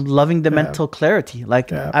loving the mental clarity.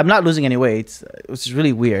 Like I'm not losing any weight, which is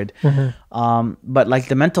really weird. But like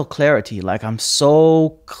the mental clarity, like I'm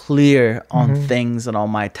so clear on things and on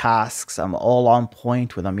my tasks. I'm all on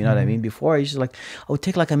point with them. You know what I mean? Before I used to like, I would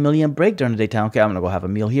take like a million break during the daytime. Okay, I'm going to go have a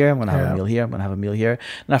meal here. I'm going to have a meal here. I'm going to have a meal here.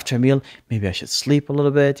 And after a meal, maybe I should sleep a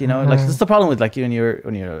little bit, you know, like that's the problem with like when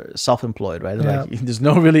you're self-employed, right? Like there's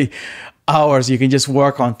no really hours. You can just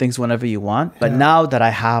work on things whenever you want. But now that I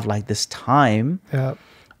have like this time,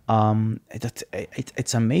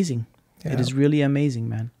 it's amazing. It is really amazing,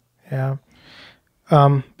 man. Yeah.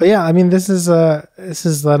 But yeah, I mean, this is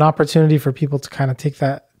an opportunity for people to kind of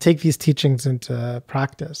take these teachings into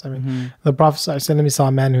practice. I mean, the Prophet saw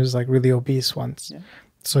a man who's like really obese once.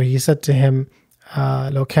 So he said to him,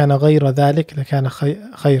 لو كان غير ذلك لكان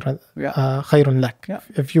خير لك.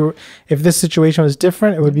 If this situation was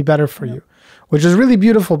different, it would be better for you, which is really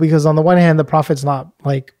beautiful because on the one hand, the Prophet's not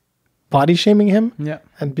like body shaming him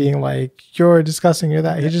and being like, you're disgusting, you're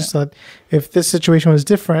that. He just said, if this situation was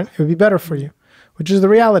different, it would be better for you, which is the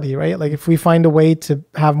reality, right? Like if we find a way to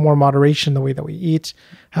have more moderation, the way that we eat,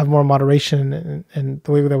 have more moderation in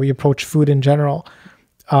the way that we approach food in general,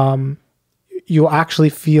 you'll actually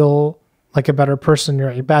feel like a better person. Your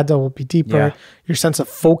ibadah will be deeper. Your sense of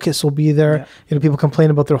focus will be there. You know, people complain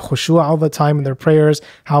about their khushu' all the time in their prayers.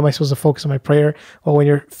 How am I supposed to focus on my prayer? Well, when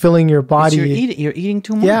you're filling your body, you're eating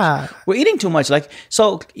too much. We're eating too much. Like,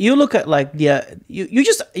 so you look at like you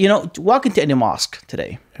just, you know, walk into any mosque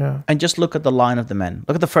today and just look at the line of the men.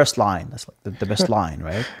 Look at the first line. That's like the best line,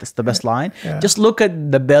 right? That's the best line. Just look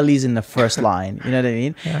at the bellies in the first line. You know what I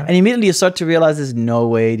mean? And immediately you start to realize there's no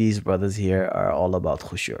way these brothers here are all about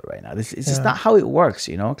khushu' right now. It's just not how it works,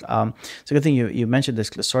 you know. It's a good thing you mentioned this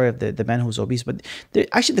story of the man who's obese, but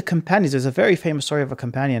actually the companions, there's a very famous story of a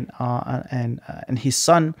companion and his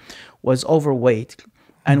son was overweight,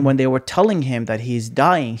 and when they were telling him that he's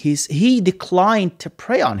dying, he declined to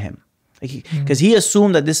pray on him because he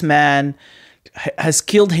assumed that this man has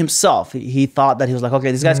killed himself. He thought that he was like,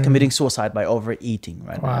 okay, this guy's committing suicide by overeating,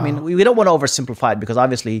 right? I mean, we don't want to oversimplify it because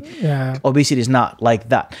obviously obesity is not like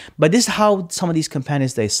that. But this is how some of these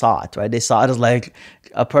companions, they saw it, right? They saw it as like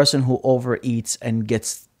a person who overeats and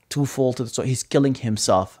gets too full so he's killing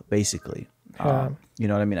himself, basically. You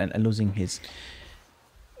know what I mean? And losing his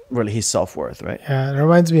self-worth, right? Yeah, it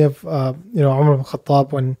reminds me of, you know, Umar ibn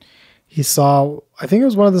Khattab when he saw, I think it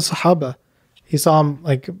was one of the Sahaba, he saw him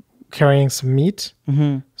like carrying some meat.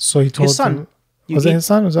 So he told his son. him, was it his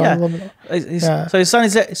son? Was that So his son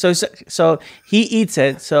is so he eats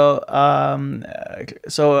it. So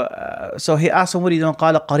he asked him, "What do you know?"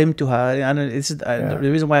 قال قرمتها. And this is the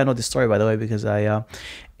reason why I know this story, by the way, because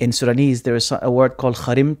in Sudanese there is a word called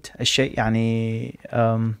خرمت الشيء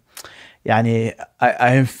يعني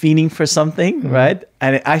I am fiending for something, right?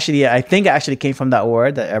 And I think it actually came from that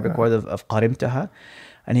word, the Arabic word of قرمتها.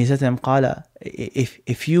 And he said to him, قال,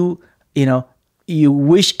 if you know, you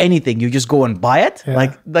wish anything, you just go and buy it.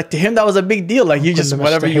 Like to him, that was a big deal. Like you just,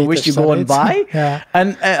 whatever you wish, you go and buy.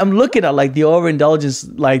 And I'm looking at like the overindulgence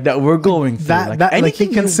like that we're going through. That anything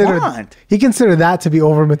he considered that to be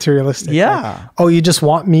over materialistic. Like, oh, you just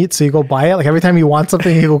want meat, so you go buy it. Like every time you want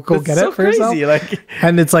something, you go get it for yourself. Like,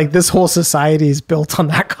 and it's like this whole society is built on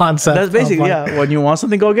that concept. That's basically, when you want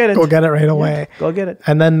something, go get it. Go get it right away. Go get it.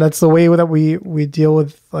 And then that's the way that we deal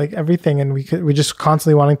with like everything, and we just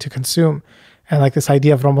constantly wanting to consume. And like this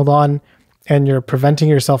idea of Ramadan, and you're preventing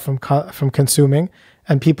yourself from consuming,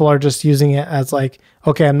 and people are just using it as like,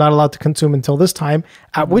 okay, I'm not allowed to consume until this time,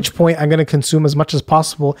 at which point I'm going to consume as much as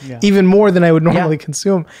possible, even more than I would normally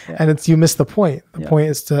consume. And you miss the point. The point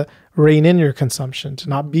is to rein in your consumption, to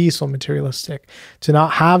not be so materialistic, to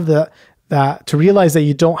not have to realize that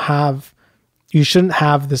you don't have you shouldn't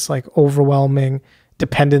have this like overwhelming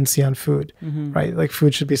dependency on food, right? Like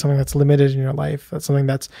food should be something that's limited in your life. That's something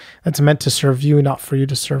that's meant to serve you, not for you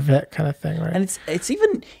to serve it, kind of thing, right? And it's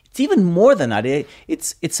even more than that.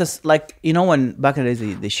 It's just like, you know, when back in the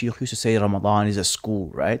days the Shaykh used to say Ramadan is a school,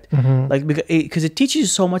 right? Like because it teaches you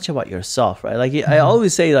so much about yourself, right? Like I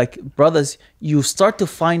always say, like, brothers, you start to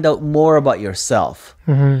find out more about yourself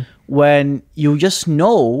when you just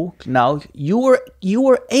know now you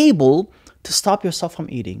were able to stop yourself from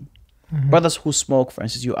eating. Brothers who smoke, for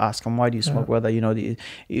instance, you ask them, why do you smoke, brother? You know,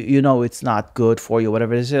 you know it's not good for you,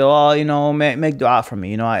 whatever. They say, oh, you know, make dua for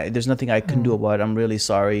me. You know, there's nothing I can do about it. I'm really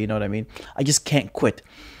sorry. You know what I mean? I just can't quit.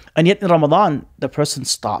 And yet in Ramadan, the person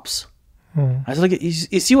stops. I was like, you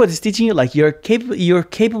see what it's teaching you? Like you're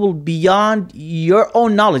capable beyond your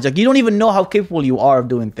own knowledge. Like you don't even know how capable you are of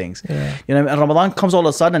doing things. Yeah. You know, and Ramadan comes all of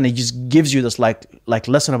a sudden and it just gives you this like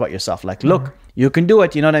lesson about yourself. Like, look, you can do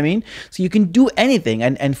it. You know what I mean? So you can do anything,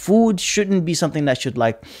 and food shouldn't be something that should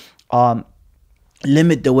like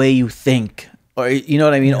limit the way you think, or you know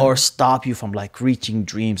what I mean, or stop you from like reaching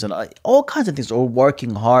dreams and all kinds of things, or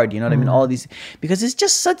working hard. You know what I mean? All these, because it's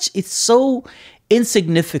just it's so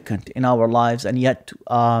insignificant in our lives, and yet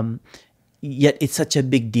it's such a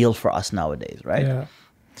big deal for us nowadays, right?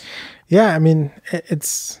 Yeah. I mean,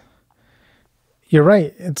 you're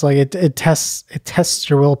right. It's like it tests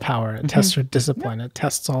your willpower, it tests your discipline, it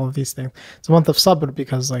tests all of these things. It's a month of sabr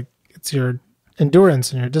because like it's your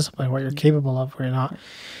endurance and your discipline, what you're capable of, what you're not,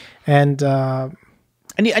 and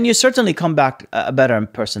you certainly come back a better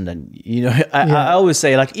person than you know. I always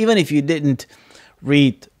say, like, even if you didn't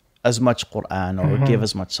read as much Quran or give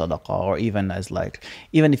as much sadaqah, or even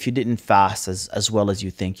if you didn't fast as well as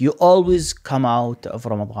you think, you always come out of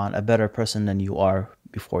Ramadan a better person than you are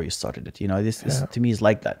before you started it. You know, this to me is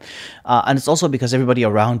like that. And it's also because everybody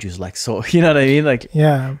around you is like, so, you know what I mean? Like,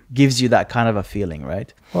 gives you that kind of a feeling,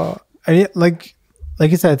 right? Well, like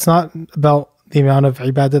you said, it's not about the amount of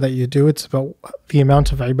ibadah that you do, it's about the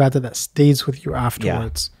amount of ibadah that stays with you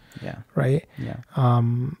afterwards. Right?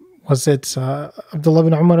 Was it Abdullah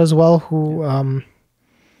bin Umar as well who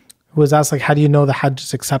was asked, like, how do you know the Hajj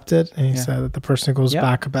is accepted? And he said that the person goes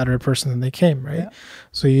back a better person than they came, right?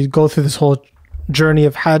 So you go through this whole journey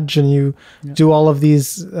of Hajj and you do all of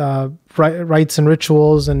these rites and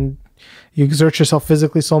rituals and you exert yourself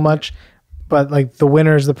physically so much, but like the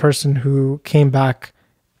winner is the person who came back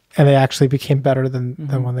and they actually became better than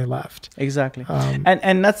when they left. Exactly.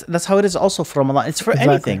 And that's how it is also for Ramadan. It's for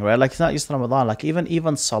anything, right? Like, it's not just Ramadan. Like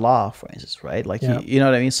even Salah, for instance, right? Like, you know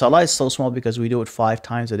what I mean? Salah is so small because we do it 5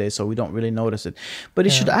 times a day, so we don't really notice it. But it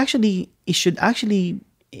should actually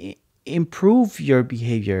improve your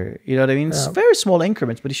behavior. You know what I mean? It's very small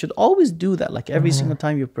increments, but you should always do that. Like every single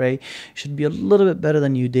time you pray, you should be a little bit better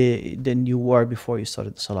than you were before you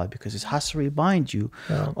started the salah, because it has to remind you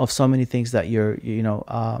of so many things that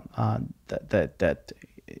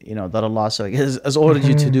that Allah has ordered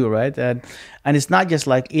you to do, right? And it's not just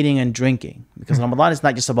like eating and drinking, because Ramadan is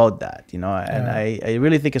not just about that, you know. And I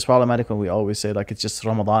really think it's problematic when we always say like it's just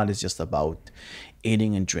Ramadan is just about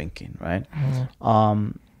eating and drinking, right?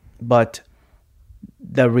 But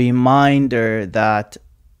the reminder that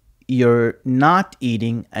you're not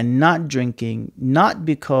eating and not drinking, not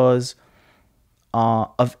because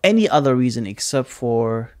of any other reason except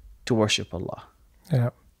for to worship Allah.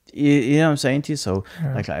 You know what I'm saying to you? So,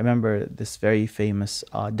 like, I remember this very famous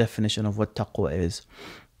definition of what taqwa is.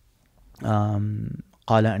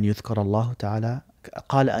 قال أن يذكر الله تعالى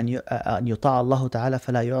قال أن يطاع الله تعالى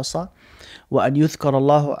فلا يعصى وأن يذكر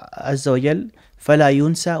الله عز وجل فلا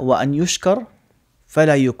ينسى وأن يشكر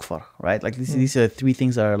فلا يكفر, right? Like these are 3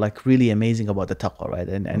 things that are like really amazing about the taqwa, right?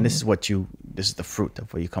 And this is the fruit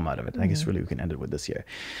of what you come out of it. I guess really we can end it with this here,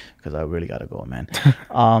 because I really gotta go, man.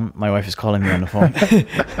 My wife is calling me on the phone.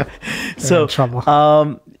 So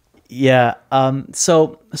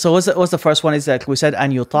what's the first one? Is that we said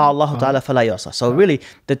an yuta Allah ta'ala fala yasa. So really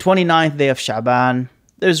the 29th day of Sha'ban,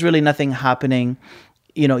 there's really nothing happening.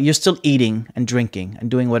 You know, you're still eating and drinking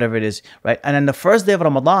and doing whatever it is, right? And then the first day of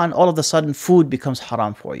Ramadan, all of a sudden food becomes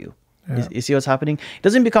haram for you. You see what's happening? It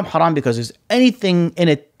doesn't become haram because there's anything in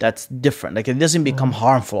it that's different. Like, it doesn't become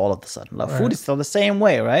harmful all of a sudden. Like, food is still the same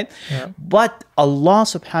way, right? But Allah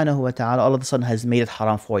subhanahu wa ta'ala all of a sudden has made it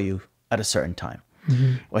haram for you at a certain time.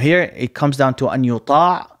 Well, here it comes down to an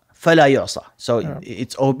yuta' fala yu'sa. So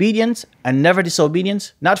it's obedience and never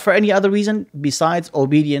disobedience, not for any other reason besides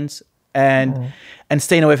obedience and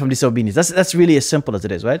staying away from disobedience. That's really as simple as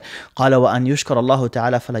it is, right? قال وأن يشكر الله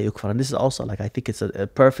تعالى فلا يكفر. And this is also, like, I think it's a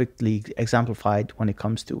perfectly exemplified when it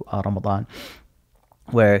comes to Ramadan,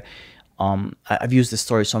 where I've used this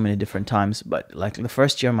story so many different times, but like the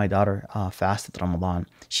first year my daughter fasted Ramadan,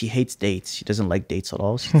 she hates dates. She doesn't like dates at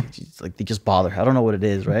all. She's like, they just bother her. I don't know what it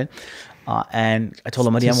is, right? And I told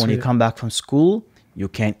her, Maryam, when you come back from school, you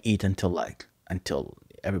can't eat until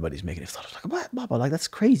everybody's making iftar. I was like, what, Baba? Like, that's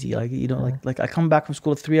crazy. Like, you know, like I come back from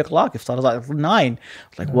school at 3 o'clock. Iftar is like 9.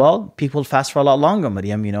 Like, well, people fast for a lot longer,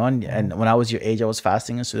 Maryam, you know, and when I was your age, I was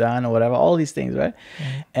fasting in Sudan or whatever, all these things, right?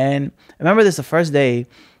 And I remember this the first day,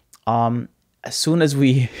 as soon as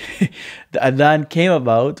the adhan came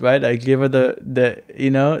about, right, I gave her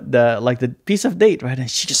the piece of date, right,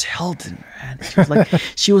 and she just held it in her hand. She was like,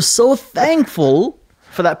 she was so thankful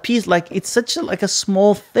for that piece. Like, it's such a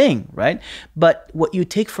small thing, right? But what you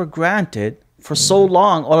take for granted for so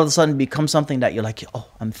long, all of a sudden becomes something that you're like, oh,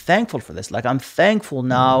 I'm thankful for this. Like, I'm thankful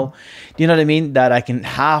now. Do you know what I mean? That I can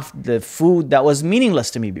have the food that was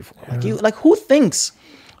meaningless to me before. Like who thinks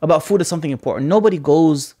about food as something important? Nobody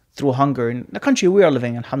goes through hunger in the country we are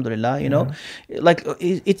living, alhamdulillah, you know. Like,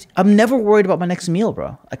 I'm never worried about my next meal,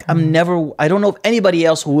 bro. Like, I don't know if anybody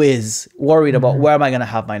else who is worried about where am I going to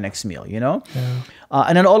have my next meal, you know.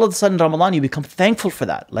 And then all of a sudden, Ramadan, you become thankful for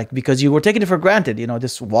that, like, because you were taking it for granted, you know,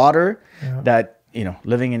 this water that, you know,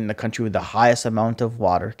 living in the country with the highest amount of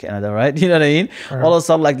water, Canada, right? You know what I mean? All of a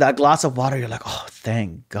sudden, like, that glass of water, you're like, oh,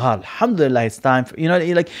 thank God, alhamdulillah, it's time for, you know,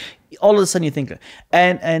 you're like, all of a sudden you think,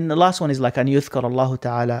 and the last one is like, an yuzkar Allah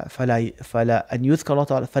ta'ala fala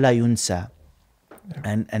yunsa.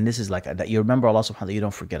 And this is like that you remember Allah subhanahu wa ta'ala, you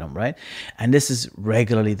don't forget him, right? And this is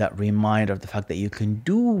regularly that reminder of the fact that you can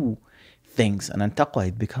do things, and then taqwa,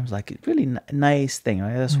 it becomes like a really nice thing,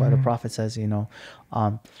 right? That's why the Prophet says, you know,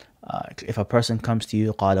 if a person comes to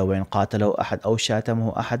you, قال وإن قاتله أحد أو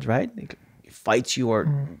شاتمه أحد, right? Fights you or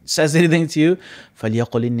says anything to you,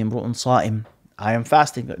 فليقل إني امرؤ صائم. I am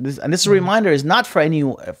fasting. This reminder is not for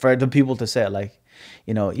the people to say, like,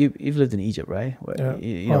 you know, you've lived in Egypt, right? Where,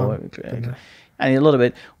 you know, and a little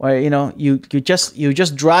bit where, you know, you're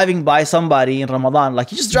just driving by somebody in Ramadan,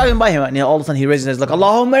 like, you're just driving by him, and all of a sudden he raises his hands like,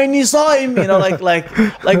 Allahumma inni saim, you know, like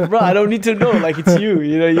bro, I don't need to know, like, it's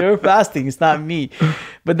you know, you're fasting, it's not me.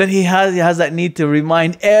 But then he has that need to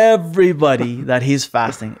remind everybody that he's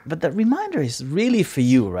fasting. But the reminder is really for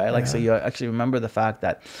you, right? Like, so you actually remember the fact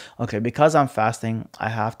that, okay, because I'm fasting, I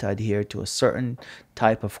have to adhere to a certain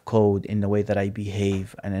type of code in the way that I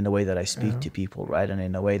behave and in the way that I speak to people, right? And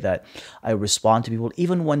in the way that I respond to people,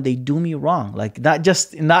 even when they do me wrong. Like, not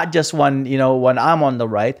just when, you know, when I'm on the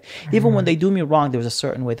right, even when they do me wrong, there's a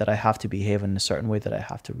certain way that I have to behave and a certain way that I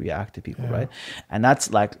have to react to people, right? And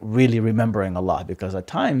that's like really remembering Allah, because at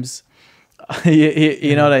times,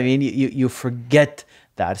 you know what I mean? You forget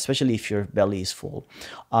that, especially if your belly is full.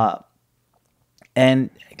 And,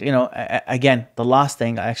 you know, again, the last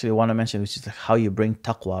thing I actually want to mention, which is like how you bring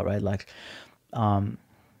taqwa, right? Like,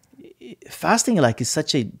 fasting, like, is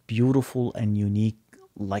such a beautiful and unique,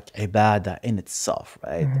 like, ibadah in itself,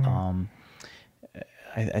 right?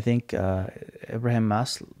 I think Ibrahim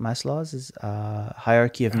Maslow's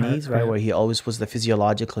hierarchy of needs, right, where he always puts the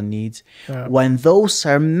physiological needs. When those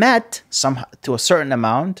are met somehow to a certain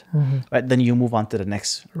amount, right, then you move on to the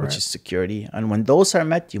next, which is security. And when those are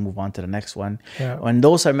met, you move on to the next one. When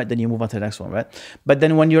those are met, then you move on to the next one, right? But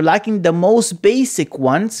then when you're lacking the most basic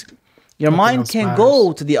ones, your mind can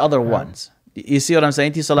go to the other ones. You see what I'm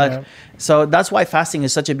saying to you? So, like, so that's why fasting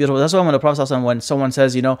is such a beautiful. That's why when the Prophet, when someone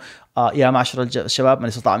says, you know, يا معشر الشباب من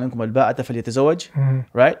استطاع منكم الباءة فليتزوج,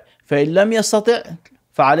 right? فإن لم يستطع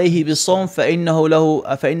فعليه بالصوم فإنه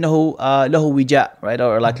له وجاء, right?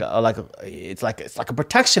 Or it's like a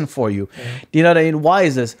protection for you. Do you know what I mean? Why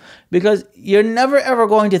is this? Because you're never ever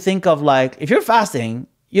going to think of, like, if you're fasting,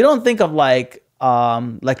 you don't think of like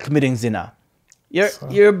committing zina.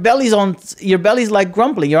 Your belly's like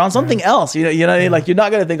grumbling. You're on something else. You know, like, you're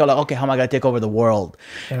not gonna think of, like, okay, how am I gonna take over the world?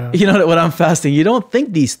 You know, when I'm fasting, you don't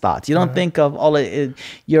think these thoughts. You don't think of all it.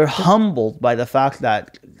 You're humbled by the fact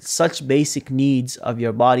that such basic needs of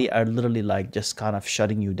your body are literally like just kind of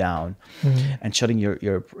shutting you down and shutting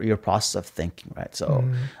your process of thinking, right? So,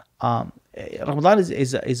 Ramadan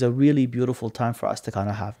is a really beautiful time for us to kind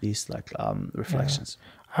of have these like reflections.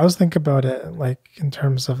 I always think about it like in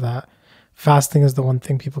terms of that. Fasting is the one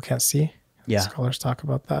thing people can't see. Scholars talk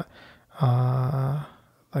about that.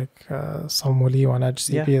 Like Samuli wa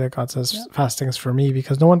najzi, that God says fasting is for me,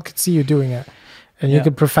 because no one could see you doing it. And you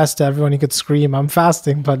could profess to everyone, you could scream, I'm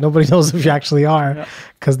fasting, but nobody knows if you actually are,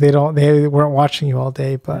 because they weren't watching you all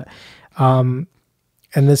day. But and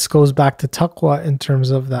this goes back to taqwa in terms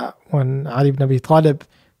of that when Ali ibn Abi Talib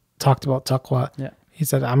talked about taqwa. He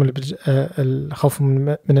said الخوف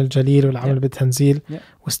من الجليل والعمل بالتنزيل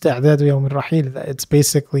واستعداد يوم الرحيل. That it's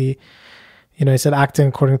basically he said, acting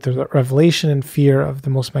according to the revelation and fear of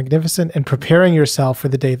the most magnificent and preparing yourself for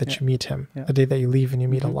the day that you meet him, the day that you leave and you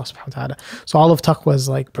meet Allah subhanahu wa ta'ala. So all of taqwa is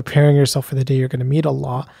like preparing yourself for the day you're going to meet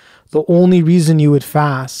Allah. The only reason you would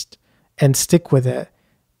fast and stick with it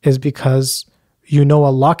is because you know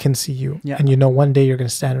Allah can see you and you know one day you're going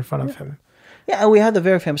to stand in front of him. Yeah, and we have the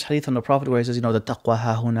very famous hadith from the Prophet where he says, the taqwa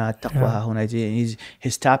ha-huna, taqwa ha-huna.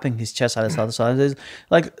 He's tapping his chest out of the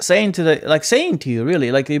like saying to you,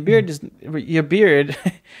 really, like your beard is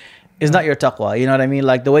not your taqwa. You know what I mean?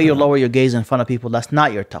 Like the way you lower your gaze in front of people, that's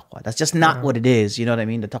not your taqwa. That's just not what it is. You know what I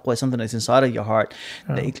mean? The taqwa is something that's inside of your heart.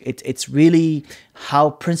 It's really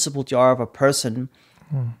how principled you are of a person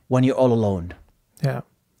when you're all alone. Yeah.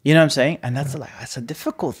 You know what I'm saying? And that's that's a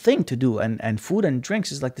difficult thing to do. And food and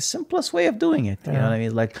drinks is like the simplest way of doing it. You know what I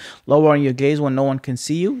mean? Like lowering your gaze when no one can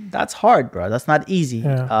see you. That's hard, bro. That's not easy.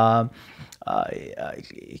 Yeah. Not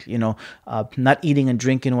eating and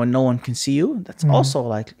drinking when no one can see you. That's also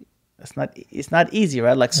like, it's not easy,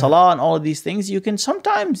 right? Like salah and all of these things, you can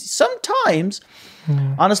sometimes,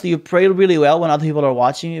 honestly, you pray really well when other people are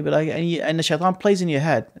watching you, but like, and the shaitan plays in your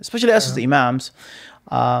head, especially us as the imams.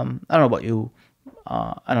 I don't know about you.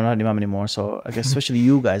 I don't know an imam anymore, so I guess especially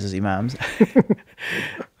you guys as imams,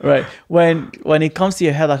 right? When it comes to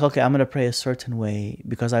your head, like, okay, I'm gonna pray a certain way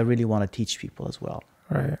because I really want to teach people as well,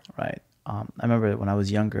 right? I remember when I was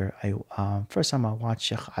younger, first time I watched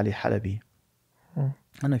Shaykh Ali Halabi. I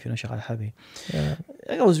don't know if you know Shaykh Ali Halabi. Yeah.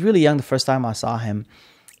 I was really young the first time I saw him,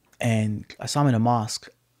 and I saw him in a mosque,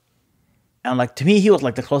 and like to me, he was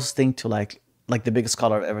like the closest thing to like the biggest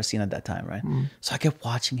scholar I've ever seen at that time, right? So I kept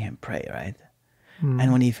watching him pray, right?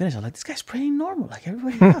 And when he finished, I was like, this guy's praying normal, like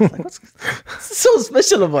everybody else. Like, what's so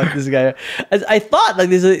special about this guy? I thought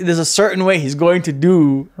like there's a certain way he's going to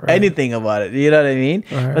do anything about it. You know what I mean?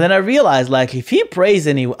 Right. But then I realized like if he prays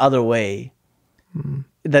any other way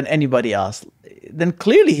than anybody else, then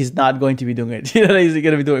clearly he's not going to be doing it. You know, he's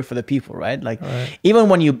going to be doing it for the people, right? Like even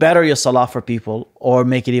when you better your salah for people or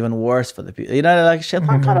make it even worse for the people, you know, like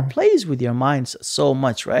shaitan kind of plays with your minds so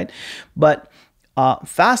much, right? But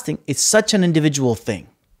fasting, it's such an individual thing.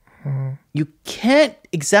 You can't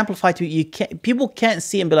exemplify to you. People can't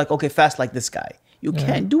see and be like, okay, fast like this guy. You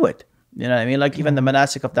can't do it. You know what I mean? Like even the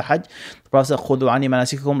manasik of the Hajj, the Prophet said, "Khudu anni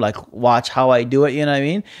manasikakum," like watch how I do it. You know what I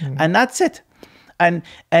mean? And that's it. And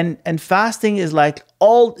fasting is like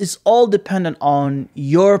all dependent on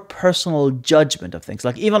your personal judgment of things.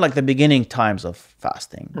 Like even like the beginning times of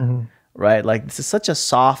fasting. Right? Like this is such a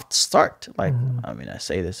soft start. Like, I mean, I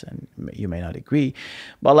say this and you may not agree,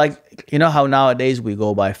 but like, you know how nowadays we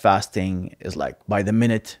go by fasting is like by the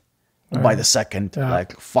minute, by the second,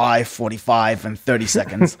 like 5, 45 and 30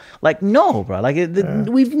 seconds. Like, no, bro, like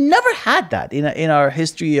we've never had that in our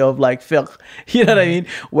history of like fiqh, you know what I mean?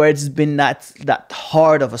 Where it's been that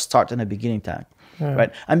hard of a start in the beginning time,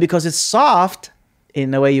 right? And because it's soft,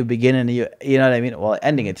 in the way you begin and you know what I mean? Well,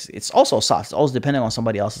 ending it's also soft. It's always depending on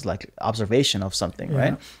somebody else's like observation of something,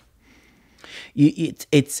 right?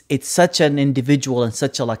 It's such an individual and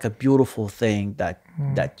such a like a beautiful thing that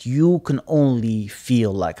you can only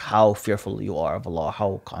feel like how fearful you are of Allah,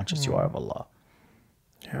 how conscious you are of Allah.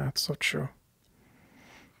 Yeah, it's so true.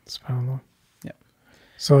 SubhanAllah. Yeah.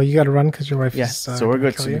 So you got to run because your wife is. So we're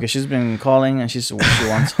good because she's been calling and she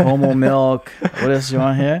wants homo milk. What else you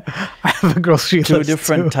want here? I have a grocery list. 2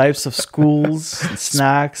 different types of schools,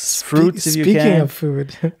 snacks, fruits if you can. Speaking of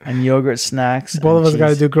food. And yogurt snacks. Both of us got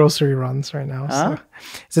to do grocery runs right now. Huh?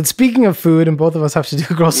 So speaking of food, and both of us have to do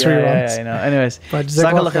grocery runs. Yeah, I know. Anyways,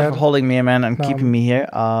 Jazakallah khair for holding me, man, and keeping me here.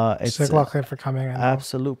 It's Jazakallah khair for coming.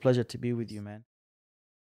 Absolute pleasure to be with you, man.